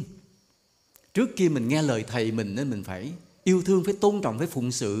nhiên. Trước kia mình nghe lời thầy mình nên mình phải yêu thương, phải tôn trọng, phải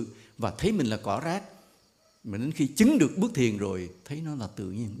phụng sự, và thấy mình là cỏ rác. Mà đến khi chứng được bước thiền rồi, thấy nó là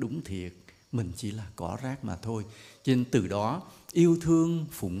tự nhiên, đúng thiệt, mình chỉ là cỏ rác mà thôi. Cho nên từ đó yêu thương,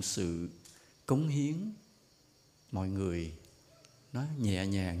 phụng sự, cống hiến mọi người, nó nhẹ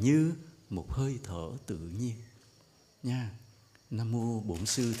nhàng như một hơi thở tự nhiên nha. Nam mô Bổn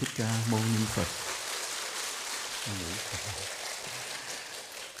Sư Thích Ca Mâu Ni Phật. ngủ.